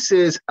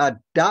Jesus's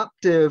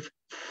adoptive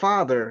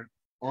father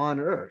on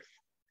earth?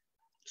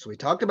 So we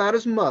talked about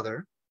his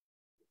mother,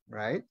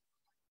 right?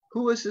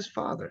 Who was his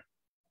father?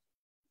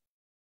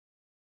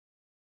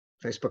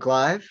 Facebook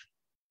Live.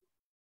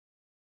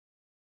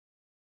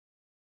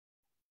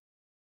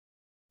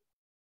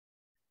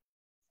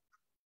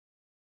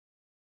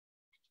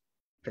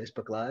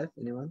 Facebook Live,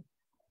 anyone?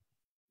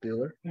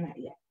 Bueller? Not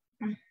yet.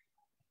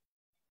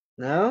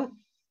 No?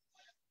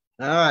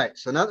 All right,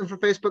 so nothing for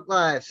Facebook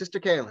Live.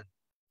 Sister Kaylin.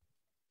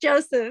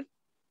 Joseph.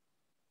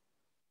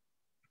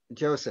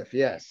 Joseph,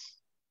 yes.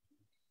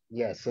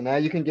 Yes, so now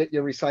you can get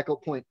your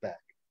recycled point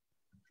back.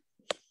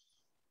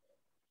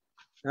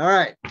 All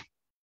right.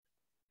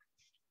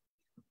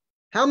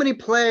 How many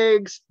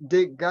plagues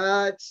did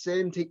God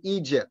send to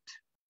Egypt?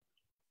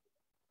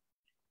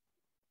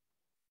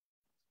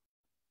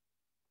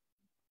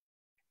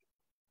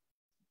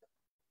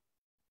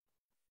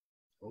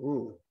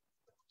 Ooh,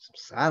 some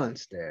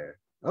silence there.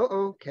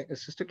 Okay,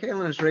 Sister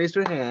Kaylin has raised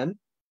her hand.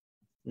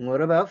 What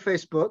about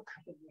Facebook?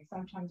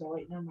 Sometimes I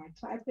wait on my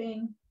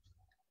typing.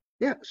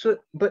 Yeah, so,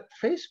 but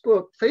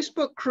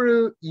Facebook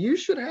crew, you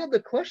should have the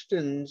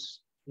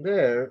questions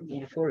there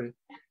before you.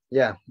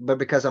 Yeah, but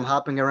because I'm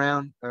hopping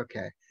around,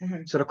 okay.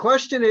 Mm-hmm. So the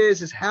question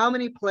is how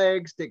many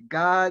plagues did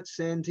God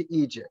send to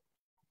Egypt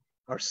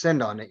or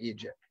send on to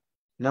Egypt?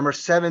 Number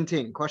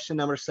 17, question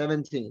number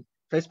 17.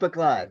 Facebook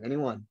Live,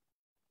 anyone?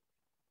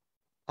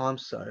 Oh, I'm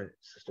sorry,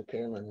 Sister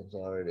Kaylin has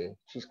already,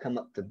 she's come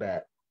up to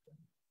bat.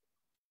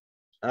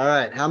 All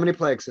right, how many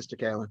plagues, Sister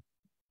Kaylin?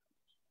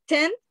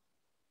 10.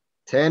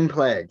 10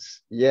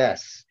 plagues,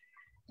 yes.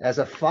 As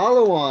a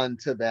follow-on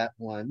to that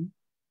one,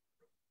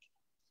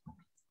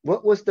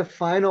 what was the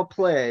final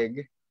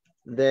plague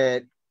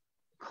that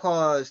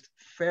caused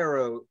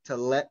Pharaoh to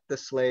let the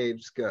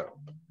slaves go?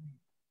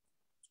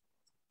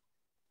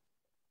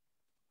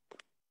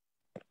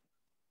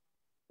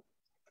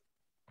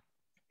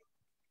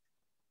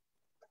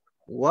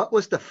 What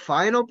was the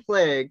final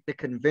plague that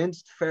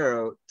convinced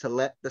Pharaoh to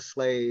let the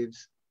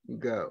slaves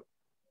go?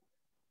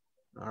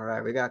 All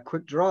right, we got a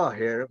quick draw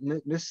here.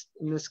 Miss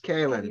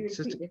Kaylin.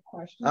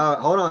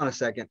 Hold on a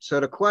second. So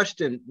the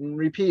question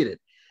repeated.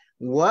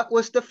 What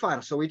was the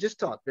final? So we just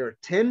talked. There are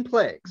 10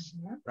 plagues,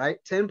 right?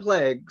 10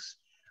 plagues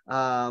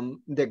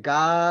that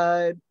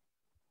God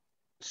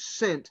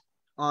sent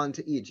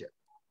onto Egypt,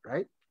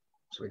 right?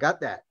 So we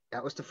got that.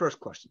 That was the first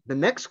question. The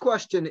next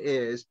question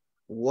is,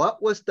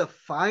 what was the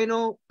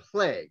final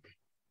plague?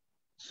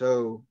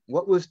 So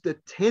what was the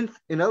 10th?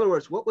 In other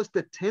words, what was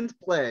the 10th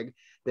plague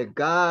that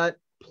God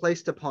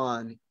placed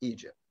upon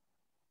Egypt?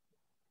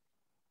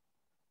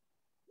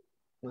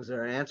 Was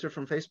there an answer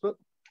from Facebook?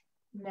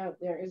 No,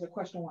 there is a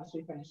question once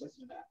we finish this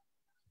one up.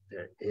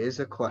 There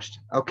is a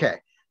question. Okay,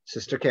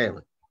 Sister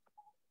Kaylin.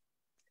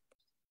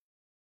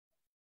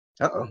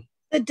 Uh-oh.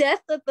 The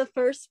death of the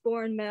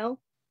firstborn male.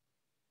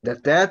 The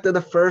death of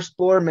the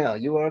firstborn male.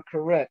 You are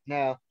correct.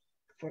 Now,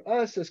 for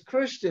us as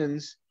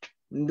Christians,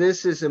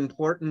 this is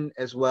important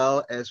as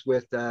well as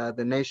with the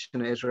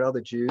nation of Israel,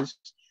 the Jews,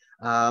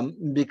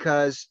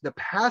 because the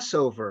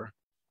Passover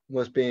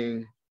was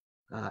being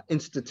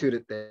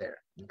instituted there.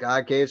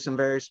 God gave some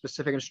very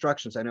specific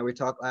instructions. I know we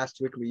talked last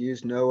week, we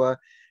used Noah,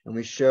 and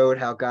we showed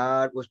how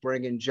God was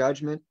bringing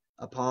judgment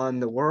upon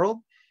the world,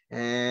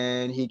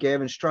 and he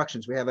gave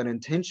instructions. We have an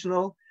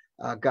intentional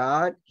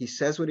God. He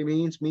says what he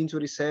means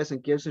what he says,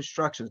 and gives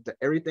instructions to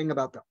everything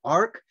about the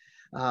ark,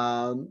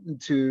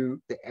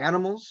 to the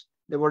animals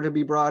that were to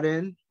be brought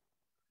in,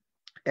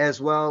 as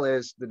well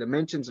as the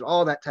dimensions and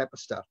all that type of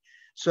stuff.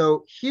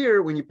 So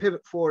here, when you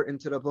pivot forward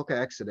into the book of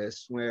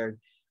Exodus, where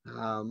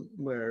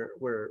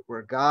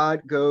God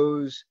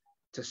goes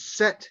to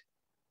set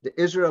the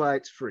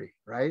Israelites free,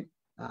 right?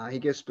 He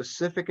gives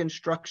specific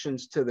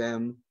instructions to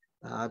them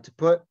to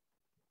put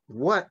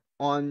what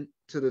on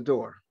to the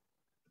door.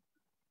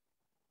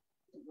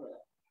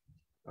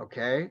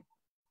 Okay.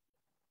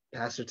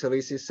 Pastor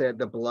Talicia said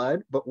the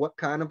blood, but what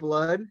kind of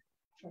blood?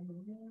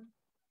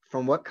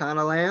 From what kind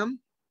of lamb?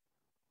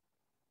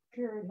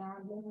 Pure,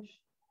 non-blemished.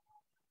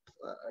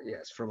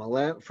 Yes, from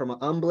an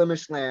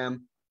unblemished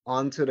lamb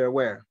onto their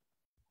where?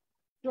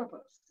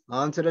 Doorpost.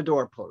 Onto the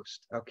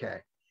doorpost. Okay.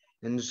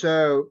 And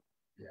so,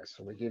 yes,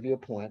 so we give you a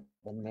point.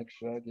 Let me make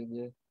sure I give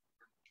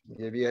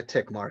you a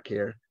tick mark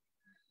here.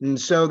 And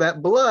so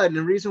that blood, and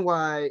the reason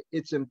why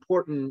it's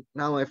important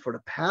not only for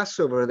the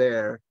Passover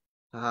there,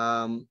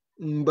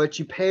 but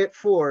you pay it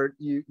forward,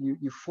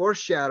 you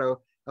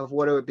foreshadow of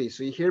what it would be.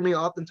 So you hear me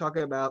often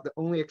talking about the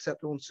only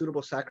acceptable and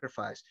suitable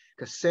sacrifice,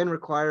 because sin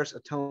requires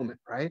atonement,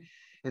 right?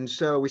 And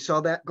so we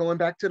saw that going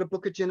back to the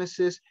book of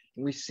Genesis.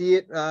 And we see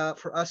it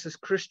for us as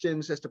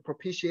Christians as the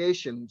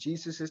propitiation.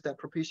 Jesus is that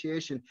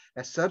propitiation,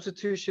 that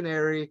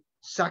substitutionary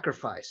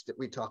sacrifice that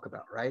we talk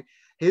about, right?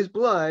 His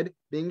blood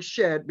being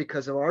shed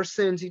because of our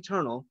sins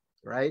eternal,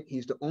 right?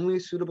 He's the only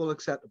suitable,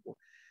 acceptable.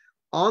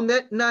 On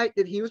that night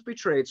that he was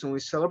betrayed, so when we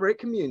celebrate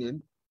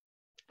communion,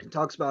 it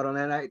talks about on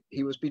that night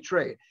he was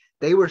betrayed.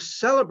 They were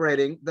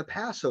celebrating the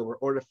Passover,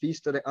 or the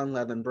Feast of the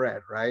Unleavened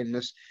Bread, right? And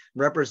this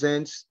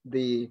represents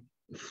the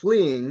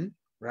fleeing,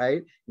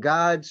 right?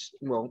 God's,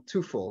 well,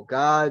 twofold.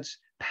 God's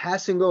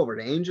passing over,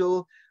 the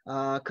angel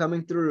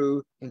coming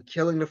through and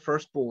killing the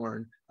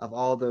firstborn of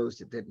all those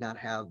that did not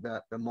have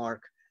the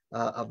mark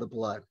of the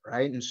blood,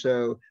 right? And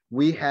so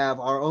we have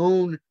our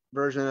own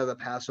version of the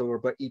Passover,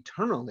 but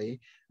eternally,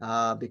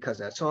 because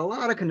that's so a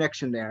lot of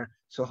connection there.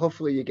 So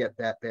hopefully you get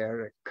that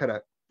there. Could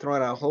have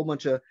thrown out a whole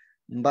bunch of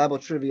Bible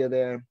trivia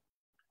there.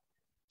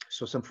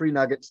 So some free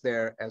nuggets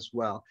there as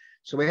well.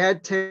 So we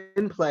had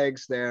 10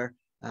 plagues there.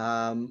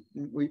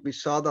 We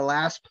saw the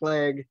last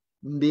plague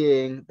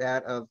being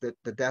that of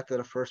the death of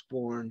the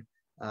firstborn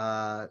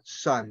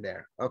son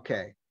there.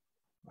 Okay.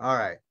 All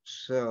right.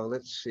 So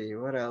let's see.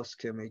 What else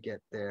can we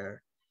get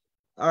there?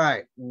 All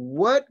right.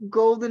 What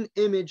golden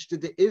image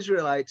did the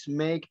Israelites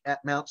make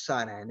at Mount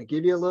Sinai? And to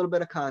give you a little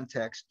bit of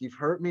context, you've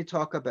heard me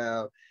talk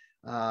about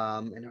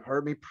and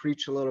heard me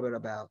preach a little bit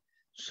about.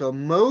 So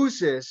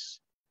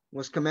Moses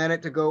was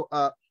commanded to go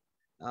up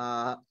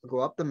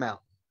the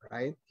mountain,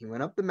 right? He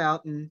went up the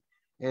mountain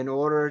in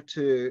order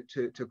to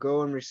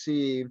go and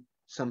receive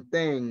some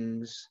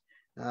things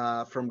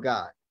from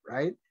God,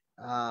 right?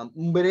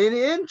 But in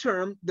the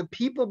interim, the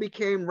people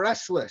became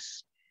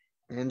restless.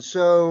 And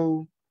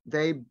so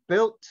they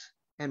built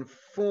and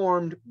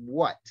formed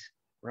what,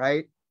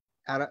 right?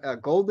 A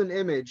golden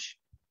image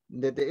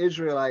that the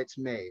Israelites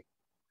made.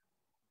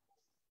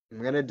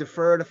 I'm going to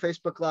defer to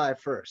Facebook Live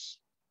first.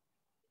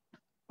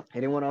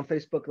 Anyone on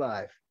Facebook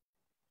Live?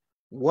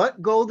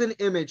 What golden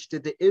image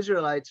did the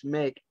Israelites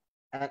make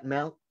at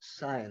Mount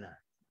Sinai?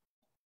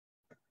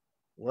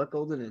 What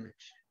golden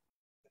image?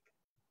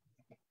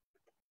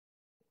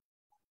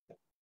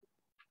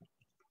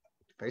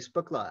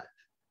 Facebook Live.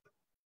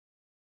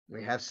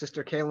 We have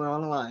Sister Kaylin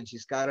on the line.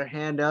 She's got her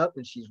hand up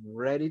and she's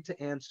ready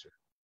to answer.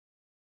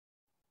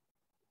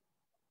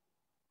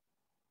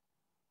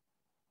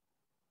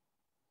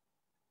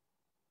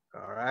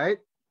 All right.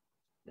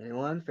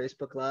 Anyone?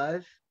 Facebook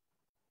Live?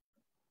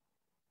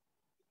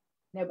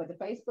 No, but the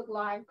Facebook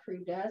Live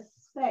crew does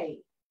say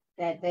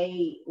that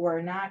they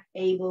were not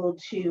able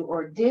to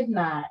or did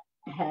not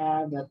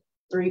have the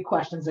 3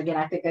 questions. Again,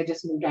 I think they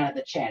just moved out of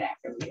the chat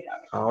after we did.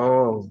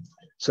 Oh,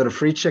 so the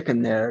free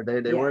chicken there,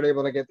 they weren't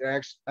able to get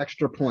their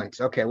extra points.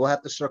 Okay, we'll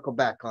have to circle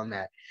back on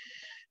that.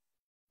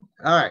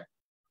 All right.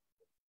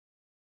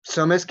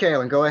 So Miss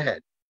Kaylin, go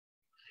ahead.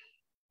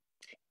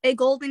 A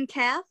golden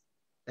calf.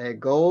 A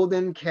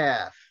golden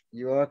calf.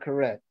 You are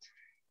correct.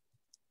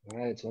 All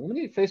right, so we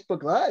need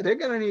Facebook Live. They're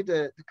going to need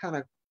to kind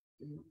of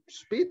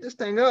speed this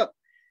thing up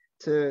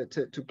to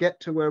get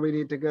to where we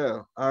need to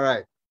go. All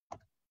right.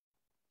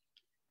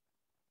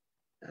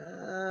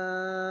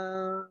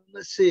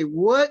 Let's see.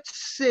 What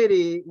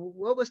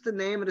was the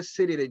name of the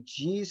city that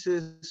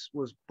Jesus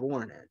was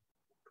born in?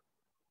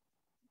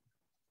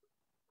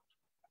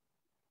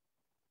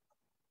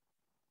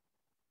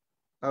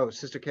 Oh,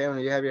 Sister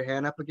Kaylin, you have your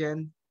hand up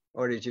again?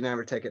 Or did you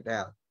never take it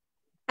down?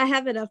 I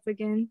have it up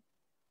again.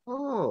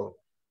 Oh,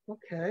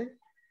 okay.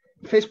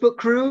 Facebook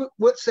crew,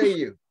 what say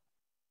you?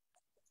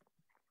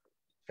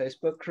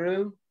 Facebook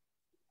crew?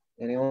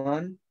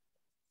 Anyone?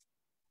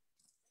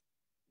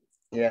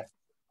 Yeah.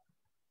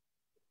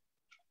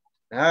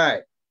 All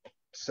right.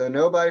 So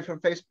nobody from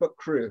Facebook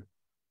crew.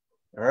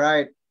 All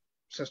right.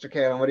 Sister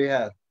Kaylin, what do you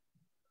have?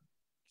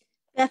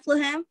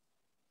 Bethlehem.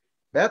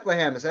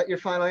 Bethlehem, is that your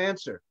final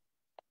answer?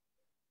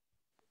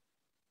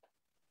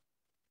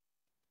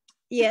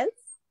 Yes.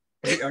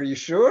 Are you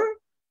sure?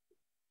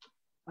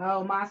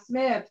 Oh, my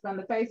Smith from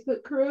the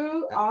Facebook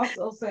crew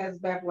also says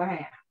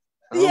Bethlehem.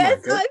 Oh, yes,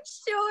 my goodness. I'm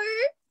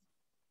sure.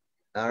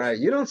 All right,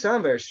 you don't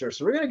sound very sure,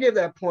 so we're gonna give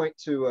that point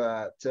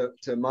to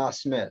Ma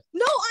Smith.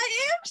 No, I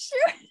am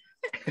sure.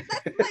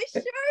 That's my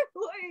sure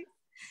voice.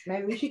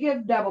 Maybe we should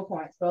give double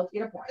points. Both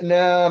get a point.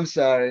 No, I'm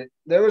sorry.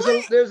 There's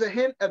a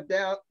hint of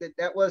doubt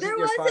that wasn't There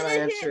your wasn't final a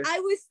answer. hint.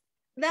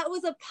 That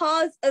was a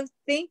pause of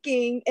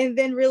thinking and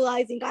then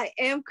realizing I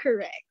am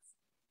correct.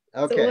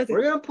 Okay,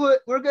 we're gonna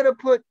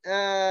put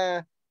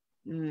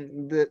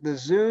the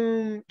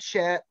Zoom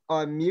chat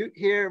on mute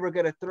here. We're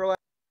gonna throw out.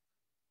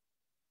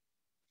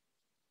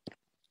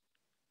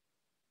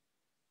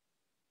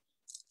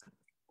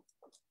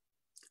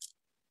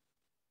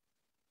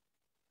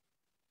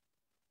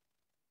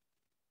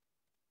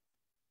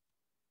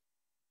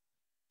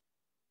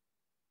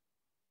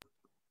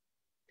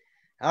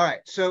 All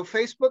right, so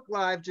Facebook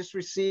Live just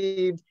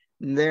received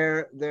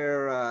their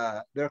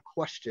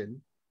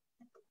question.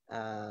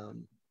 All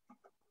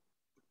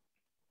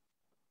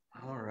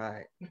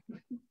right,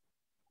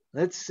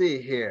 let's see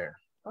here.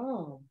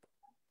 Oh,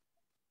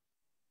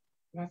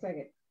 1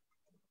 second.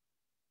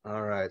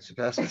 All right, so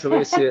Pastor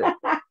Talicia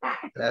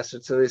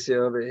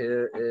over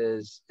here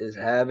is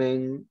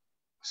having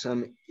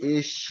some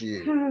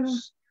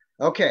issues.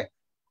 Okay,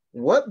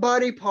 what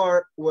body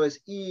part was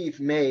Eve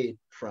made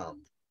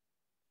from?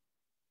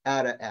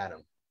 Out of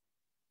Adam.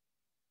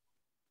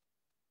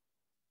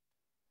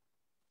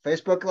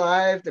 Facebook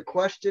Live, the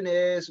question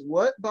is,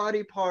 what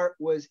body part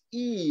was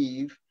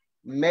Eve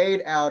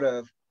made out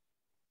of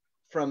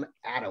from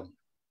Adam?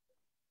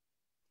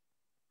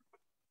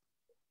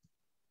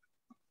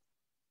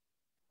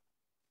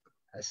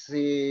 I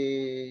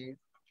see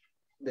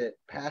that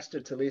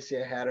Pastor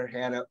Talicia had her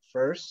hand up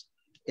first.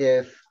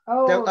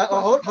 Hold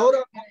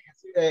on.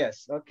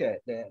 Yes, okay.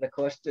 The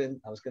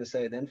question, I was going to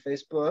say, then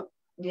Facebook.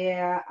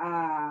 Yeah,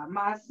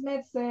 my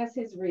Smith says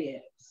his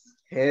ribs.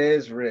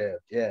 His rib,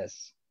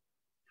 yes.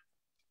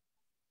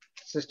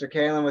 Sister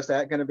Kaylin, was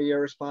that going to be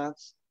your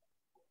response?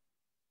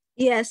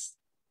 Yes.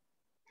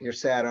 You're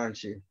sad,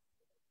 aren't you?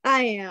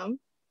 I am.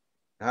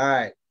 All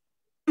right.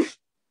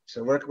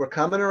 So we're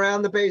coming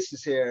around the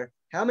bases here.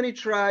 How many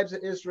tribes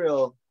of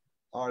Israel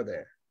are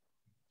there?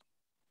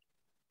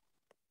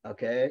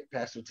 Okay,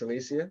 Pastor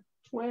Talicia?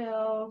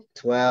 12.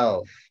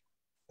 12.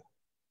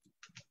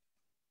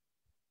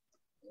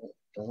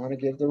 Don't want to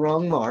give the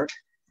wrong mark.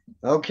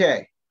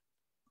 Okay.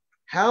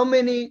 How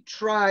many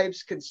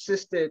tribes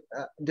did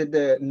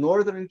the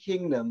Northern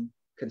Kingdom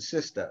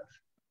consist of?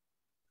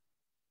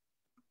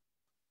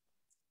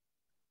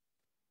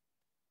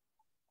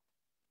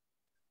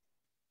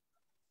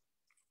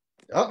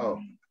 Uh-oh.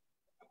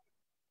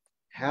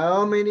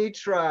 How many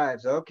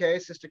tribes? Okay,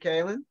 Sister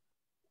Kaylin.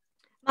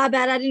 My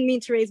bad. I didn't mean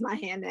to raise my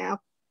hand now.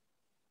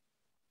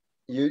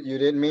 You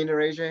didn't mean to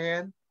raise your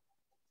hand?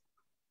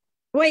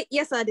 Wait,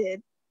 yes, I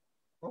did.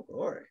 Oh,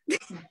 glory.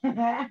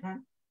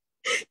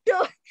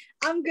 No,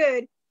 I'm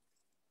good.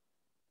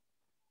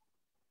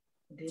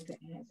 Did the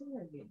answer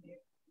or did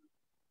it?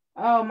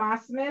 Oh, my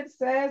Smith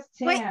says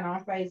 10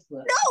 on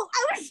Facebook. No,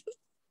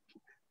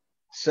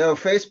 So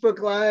Facebook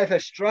Live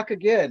has struck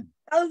again.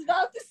 I was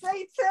about to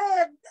say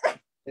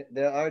 10.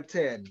 There are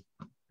 10.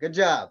 Good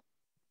job.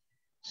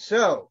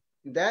 So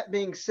that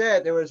being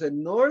said, there was a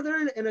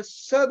northern and a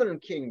southern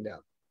kingdom.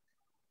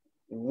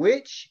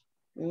 Which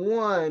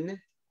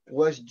one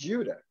was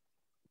Judah?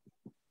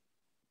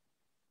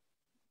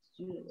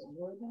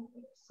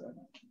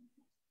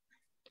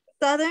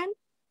 Southern?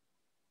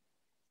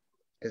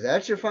 Is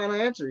that your final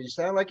answer? You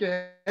sound like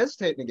you're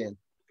hesitating again.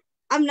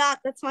 I'm not.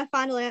 That's my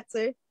final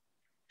answer.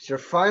 It's your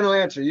final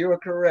answer. You are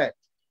correct.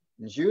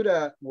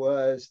 Judah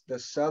was the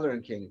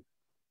southern kingdom.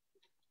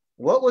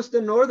 What was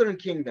the northern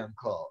kingdom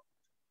called?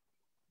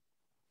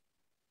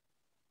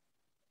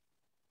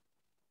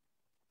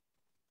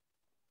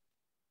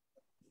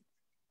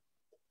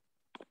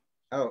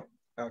 Oh,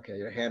 okay.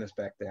 Your hand is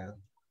back down.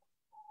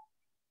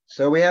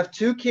 So we have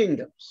two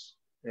kingdoms.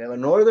 We have a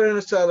northern and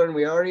a southern.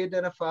 We already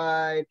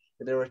identified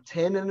that there were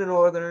 10 in the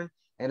northern,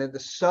 and that the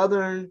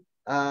southern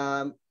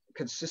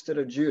consisted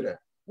of Judah.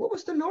 What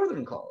was the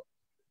northern called?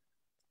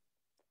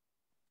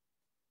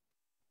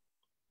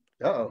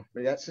 Uh-oh,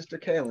 we got Sister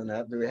Kaylin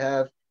up. Do we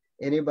have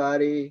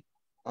anybody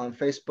on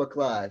Facebook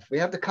Live? We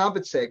have to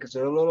compensate because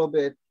they're a little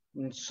bit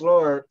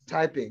slower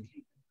typing.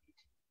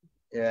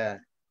 Yeah.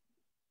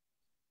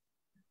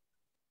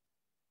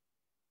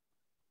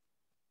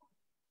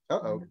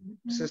 Uh-oh,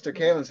 Sister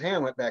Kaylin's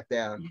hand went back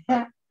down.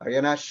 Are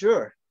you not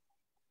sure?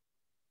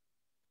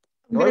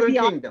 Northern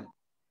Kingdom.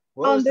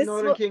 What was the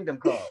Northern Kingdom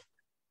called?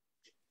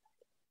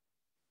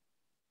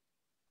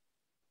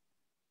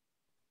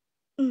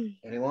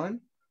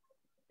 Anyone?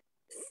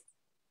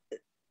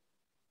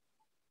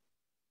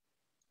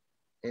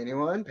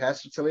 Anyone?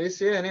 Pastor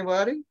Talicia,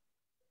 anybody?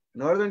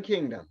 Northern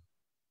Kingdom,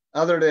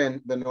 other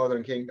than the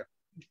Northern Kingdom.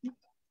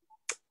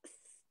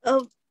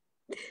 Oh,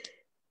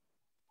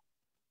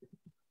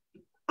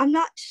 I'm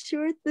not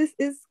sure if this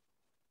is.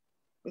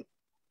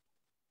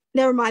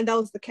 Never mind, that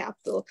was the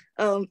capital.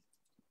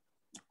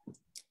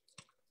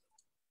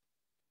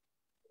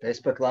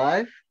 Facebook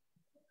Live.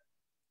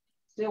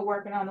 Still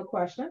working on the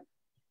question.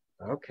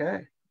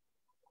 Okay.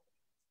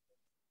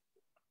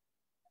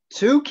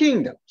 Two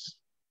kingdoms.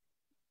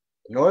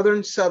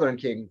 Northern, Southern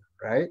Kingdom,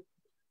 right?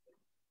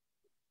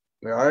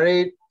 We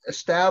already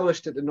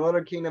established that the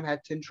Northern Kingdom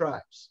had 10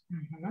 tribes.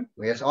 Mm-hmm.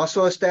 We have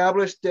also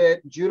established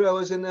that Judah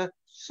was in the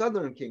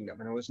Southern Kingdom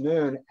and it was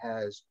known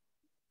as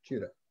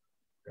Judah,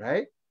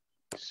 right?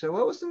 So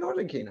what was the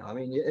Northern Kingdom? I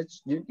mean,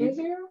 it's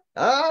Israel.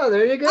 Oh,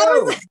 there you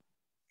go.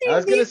 I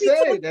was gonna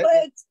say that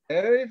but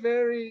very,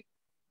 very.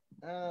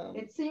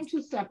 It seemed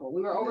too simple.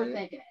 We were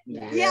overthinking it.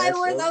 yeah, Yes, I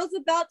was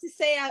about to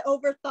say I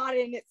overthought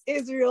it and it's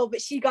Israel,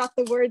 but she got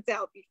the words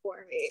out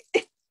before me.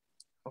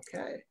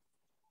 Okay.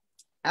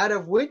 Out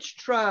of which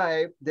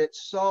tribe did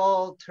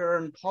Saul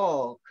turn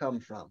Paul come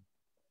from?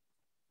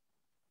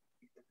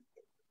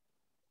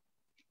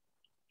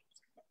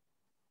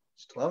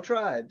 It's 12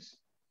 tribes.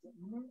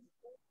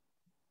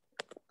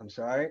 I'm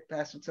sorry,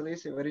 Pastor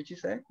Talicia, what did you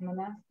say?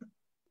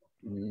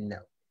 No.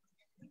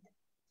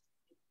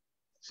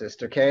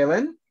 Sister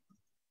Kaylin?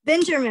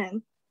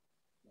 Benjamin.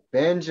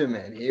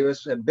 Benjamin. He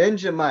was a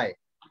Benjamite.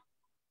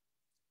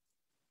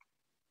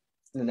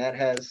 And that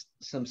has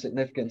some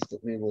significance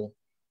that we will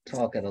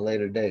talk at a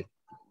later date.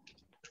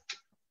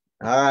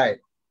 All right.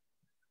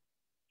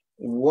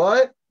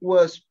 What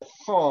was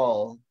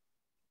Paul?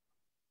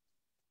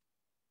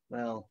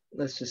 Well,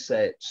 let's just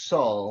say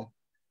Saul.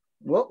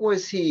 What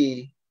was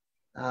he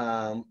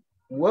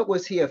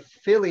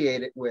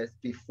affiliated with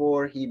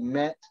before he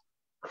met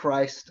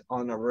Christ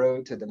on the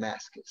road to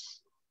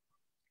Damascus?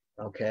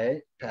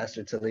 Okay,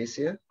 Pastor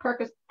Talicia.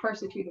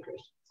 Persecuted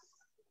Christians.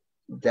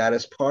 That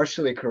is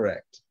partially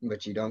correct,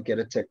 but you don't get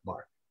a tick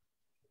mark.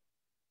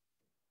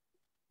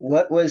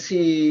 What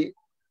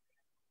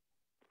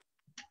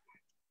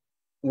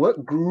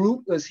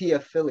group was he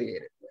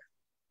affiliated with?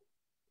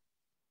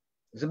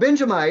 He's a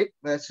Benjamite,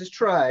 that's his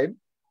tribe.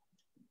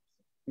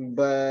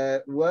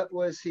 But what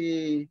was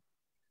he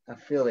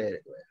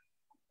affiliated with?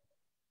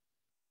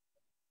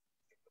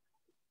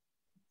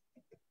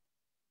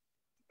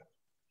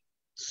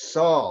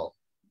 Saul.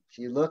 If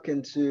you look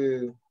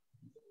into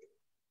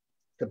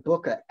the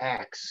book of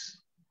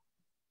Acts,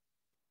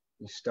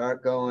 you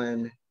start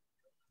going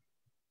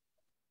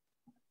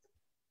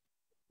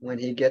when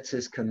he gets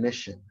his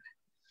commission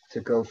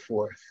to go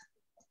forth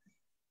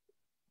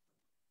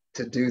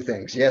to do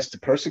things. Yes, to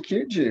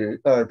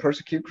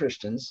persecute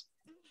Christians.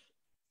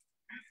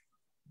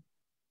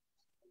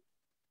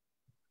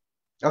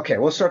 Okay,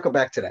 we'll circle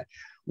back to that.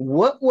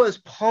 What was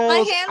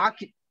Paul's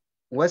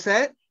What's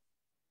that?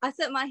 I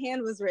said my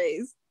hand was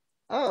raised.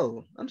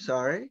 Oh, I'm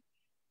sorry.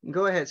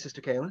 Go ahead, Sister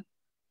Kaylin.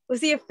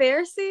 Was he a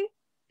Pharisee?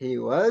 He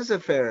was a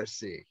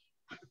Pharisee.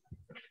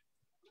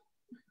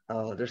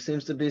 Oh, there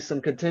seems to be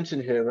some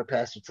contention here with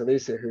Pastor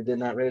Talicia, who did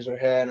not raise her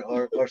hand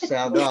or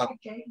sound off.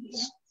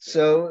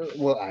 So,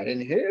 well, I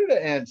didn't hear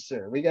the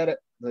answer. We got to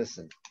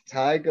listen.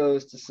 Ty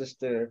goes to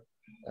Sister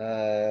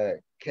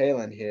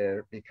Kaylin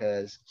here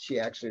because she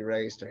actually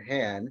raised her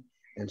hand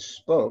and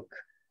spoke.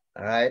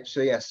 All right.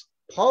 So, yes,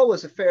 Paul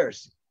was a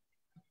Pharisee.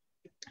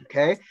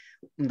 Okay.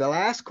 The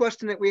last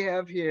question that we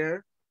have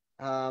here,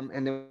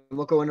 and then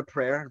we'll go into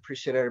prayer. I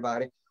appreciate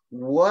everybody.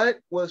 What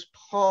was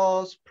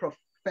Paul's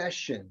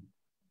profession?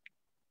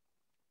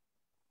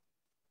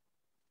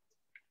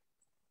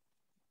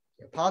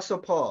 The Apostle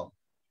Paul,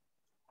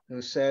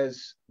 who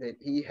says that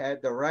he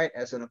had the right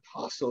as an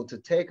apostle to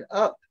take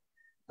up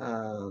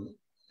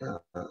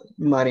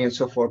money and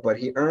so forth, but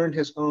he earned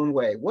his own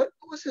way. What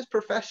was his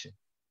profession?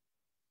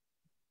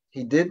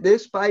 He did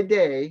this by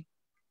day,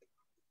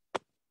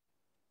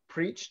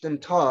 preached and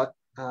taught,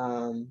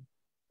 for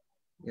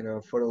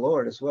the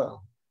Lord as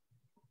well.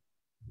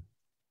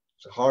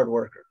 He's a hard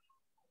worker.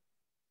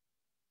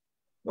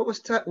 What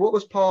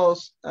was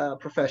Paul's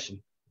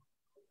profession?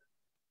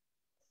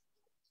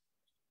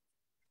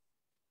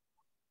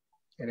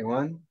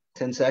 Anyone?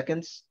 10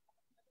 seconds.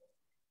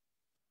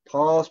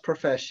 Paul's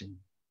profession.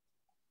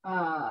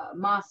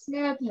 Ma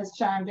Smith has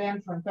chimed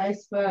in from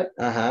Facebook.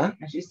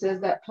 And she says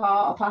that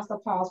Apostle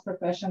Paul's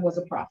profession was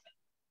a prophet.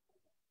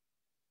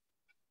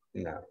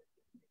 No.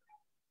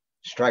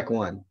 Strike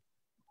one.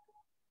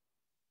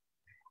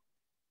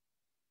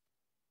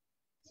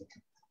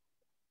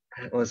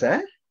 What was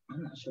that?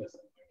 I'm not sure.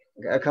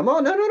 Come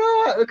on, no.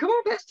 Come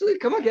on, Pastor.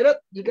 Come on, get up.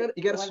 You got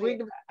to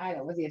swing.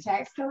 Was he a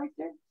tax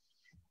collector?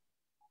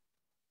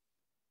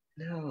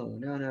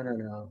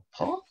 No.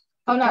 Paul?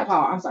 Oh, not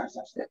Paul. I'm sorry.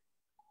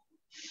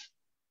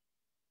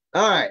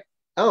 All right.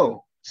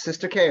 Oh,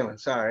 Sister Kaylin,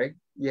 sorry.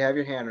 You have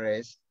your hand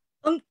raised.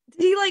 Did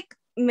he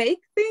make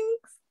things?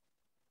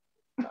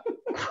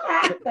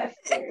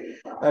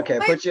 Okay,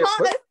 Wait,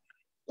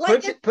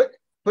 Like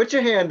put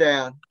your hand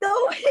down.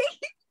 No,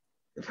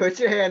 Put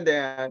your hand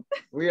down.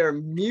 We are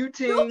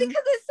muting. no, because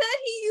it said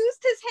he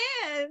used his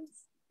hands.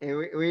 And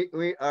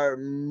we are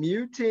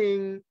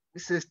muting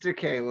Sister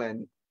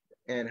Kaylin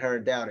and her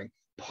doubting.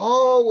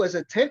 Paul was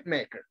a tent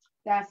maker.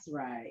 That's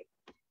right.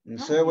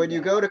 And so when you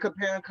go to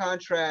compare and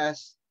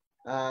contrast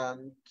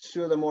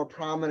two of the more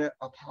prominent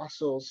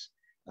apostles,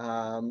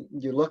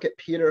 you look at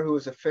Peter, who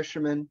was a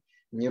fisherman,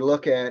 and you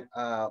look at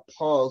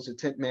Paul, a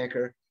tent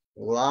maker.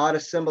 A lot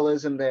of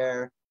symbolism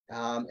there,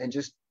 and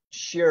just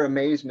sheer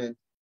amazement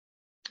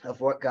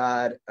of what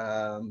God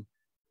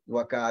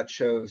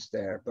shows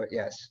there. But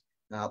yes,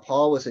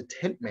 Paul was a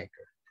tent maker.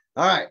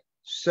 All right,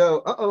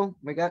 so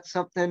we got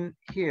something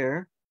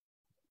here.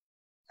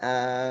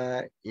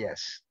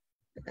 Yes,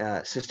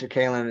 Sister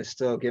Kaylin is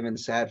still giving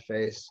sad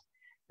face,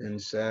 and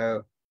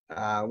so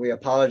we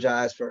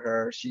apologize for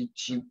her. She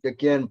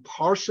again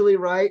partially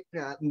right,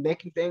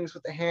 making things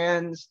with the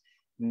hands.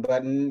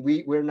 But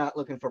we're not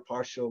looking for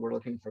partial, we're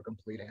looking for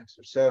complete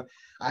answers. So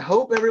I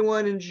hope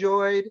everyone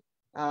enjoyed.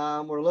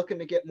 We're looking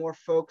to get more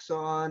folks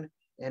on.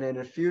 And in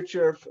the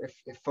future,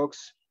 if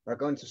folks are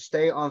going to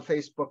stay on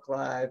Facebook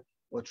Live,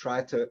 we'll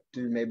try to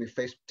do maybe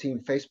team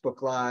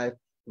Facebook Live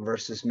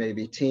versus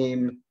maybe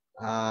team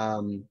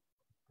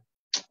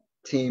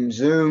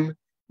Zoom.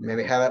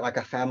 Maybe have it like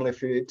a family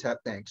feud type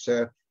thing.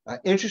 So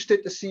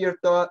interested to see your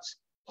thoughts.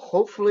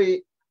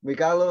 Hopefully we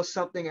got a little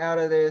something out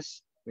of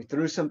this. We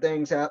threw some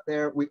things out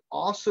there. We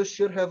also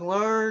should have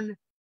learned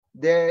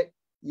that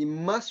you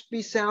must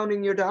be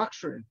sounding your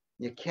doctrine.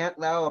 You can't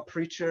allow a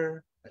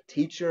preacher, a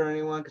teacher, or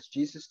anyone, because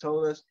Jesus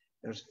told us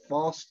there's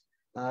false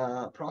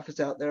prophets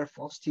out there,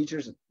 false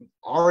teachers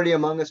already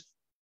among us.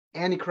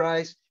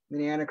 Antichrist,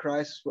 the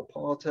Antichrist is what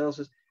Paul tells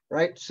us,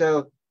 right?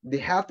 So they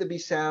have to be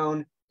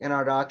sound in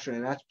our doctrine,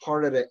 and that's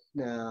part of it.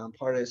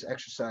 Part of this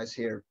exercise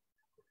here.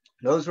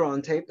 Those are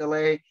on tape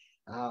delay.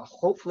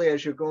 Hopefully,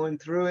 as you're going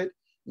through it,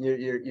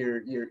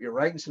 you're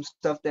writing some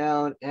stuff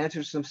down,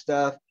 answer some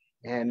stuff,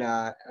 and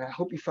I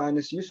hope you find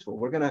this useful.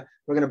 We're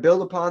gonna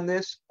build upon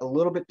this a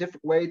little bit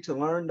different way to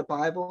learn the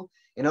Bible.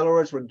 In other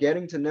words, we're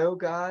getting to know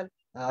God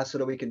so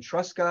that we can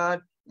trust God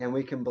and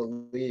we can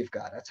believe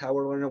God. That's how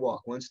we're learning to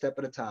walk, one step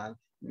at a time,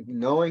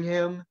 knowing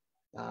Him,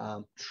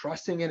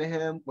 trusting in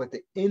Him, with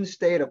the end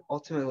state of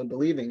ultimately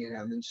believing in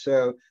Him. And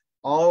so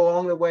all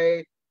along the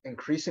way,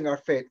 increasing our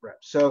faith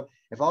reps. So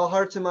if all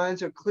hearts and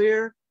minds are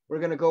clear, we're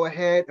going to go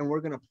ahead and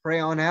we're going to pray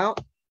on out.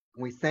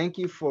 We thank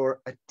you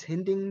for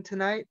attending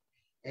tonight,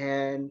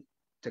 and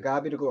to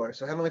God be the glory.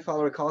 So Heavenly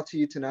Father, we call to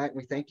you tonight.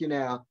 We thank you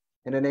now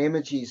in the name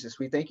of Jesus.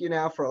 We thank you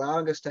now for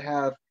allowing us to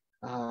have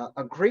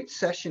a great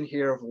session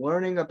here of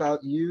learning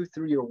about you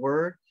through your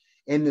word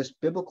in this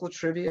biblical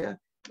trivia.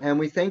 And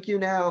we thank you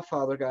now,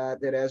 Father God,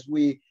 that as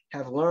we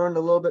have learned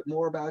a little bit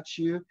more about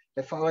you,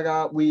 that Father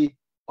God,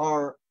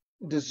 our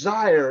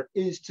desire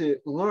is to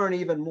learn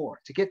even more,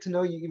 to get to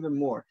know you even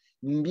more.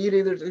 Be it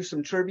either through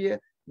some trivia,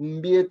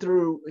 be it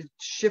through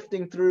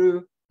shifting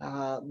through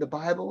the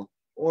Bible,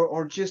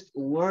 or just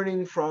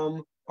learning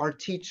from our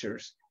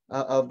teachers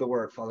of the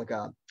word, Father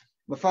God.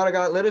 But Father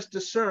God, let us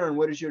discern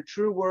what is your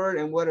true word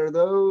and what are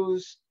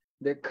those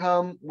that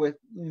come with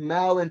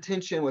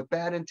malintention, with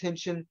bad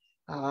intention,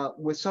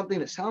 with something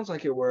that sounds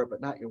like your word,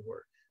 but not your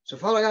word. So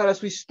Father God,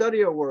 as we study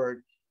your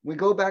word, we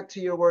go back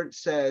to your word. It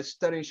says,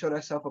 study and show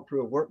thyself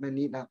approved. Workmen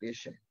need not be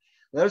ashamed.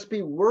 Let us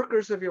be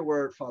workers of your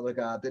word, Father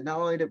God, that not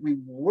only that we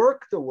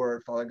work the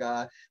word, Father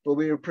God, but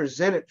we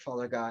present it,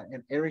 Father God,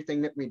 in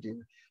everything that we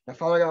do. Now,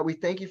 Father God, we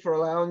thank you for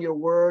allowing your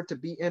word to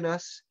be in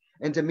us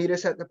and to meet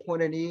us at the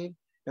point of need.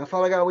 Now,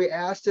 Father God, we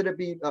ask that it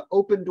be an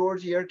open door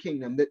to your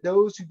kingdom, that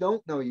those who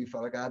don't know you,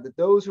 Father God, that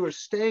those who are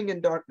staying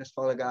in darkness,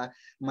 Father God,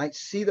 might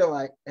see the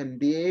light and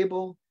be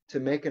able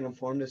to make an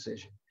informed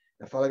decision.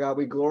 Now, Father God,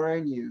 we glory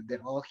in you that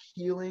all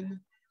healing,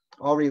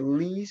 all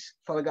release,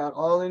 Father God,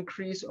 all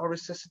increase, all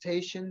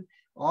resuscitation,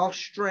 all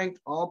strength,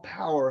 all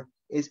power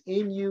is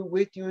in you,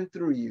 with you, and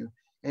through you,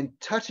 and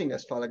touching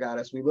us, Father God,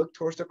 as we look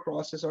towards the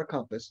cross as our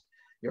compass.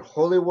 Your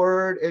holy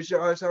word is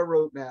our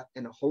roadmap,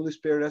 and the Holy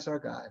Spirit as our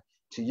guide.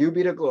 To you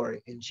be the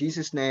glory. In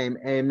Jesus' name,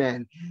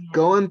 amen.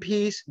 Go in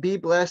peace, be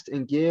blessed,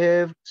 and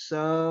give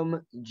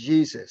some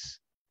Jesus.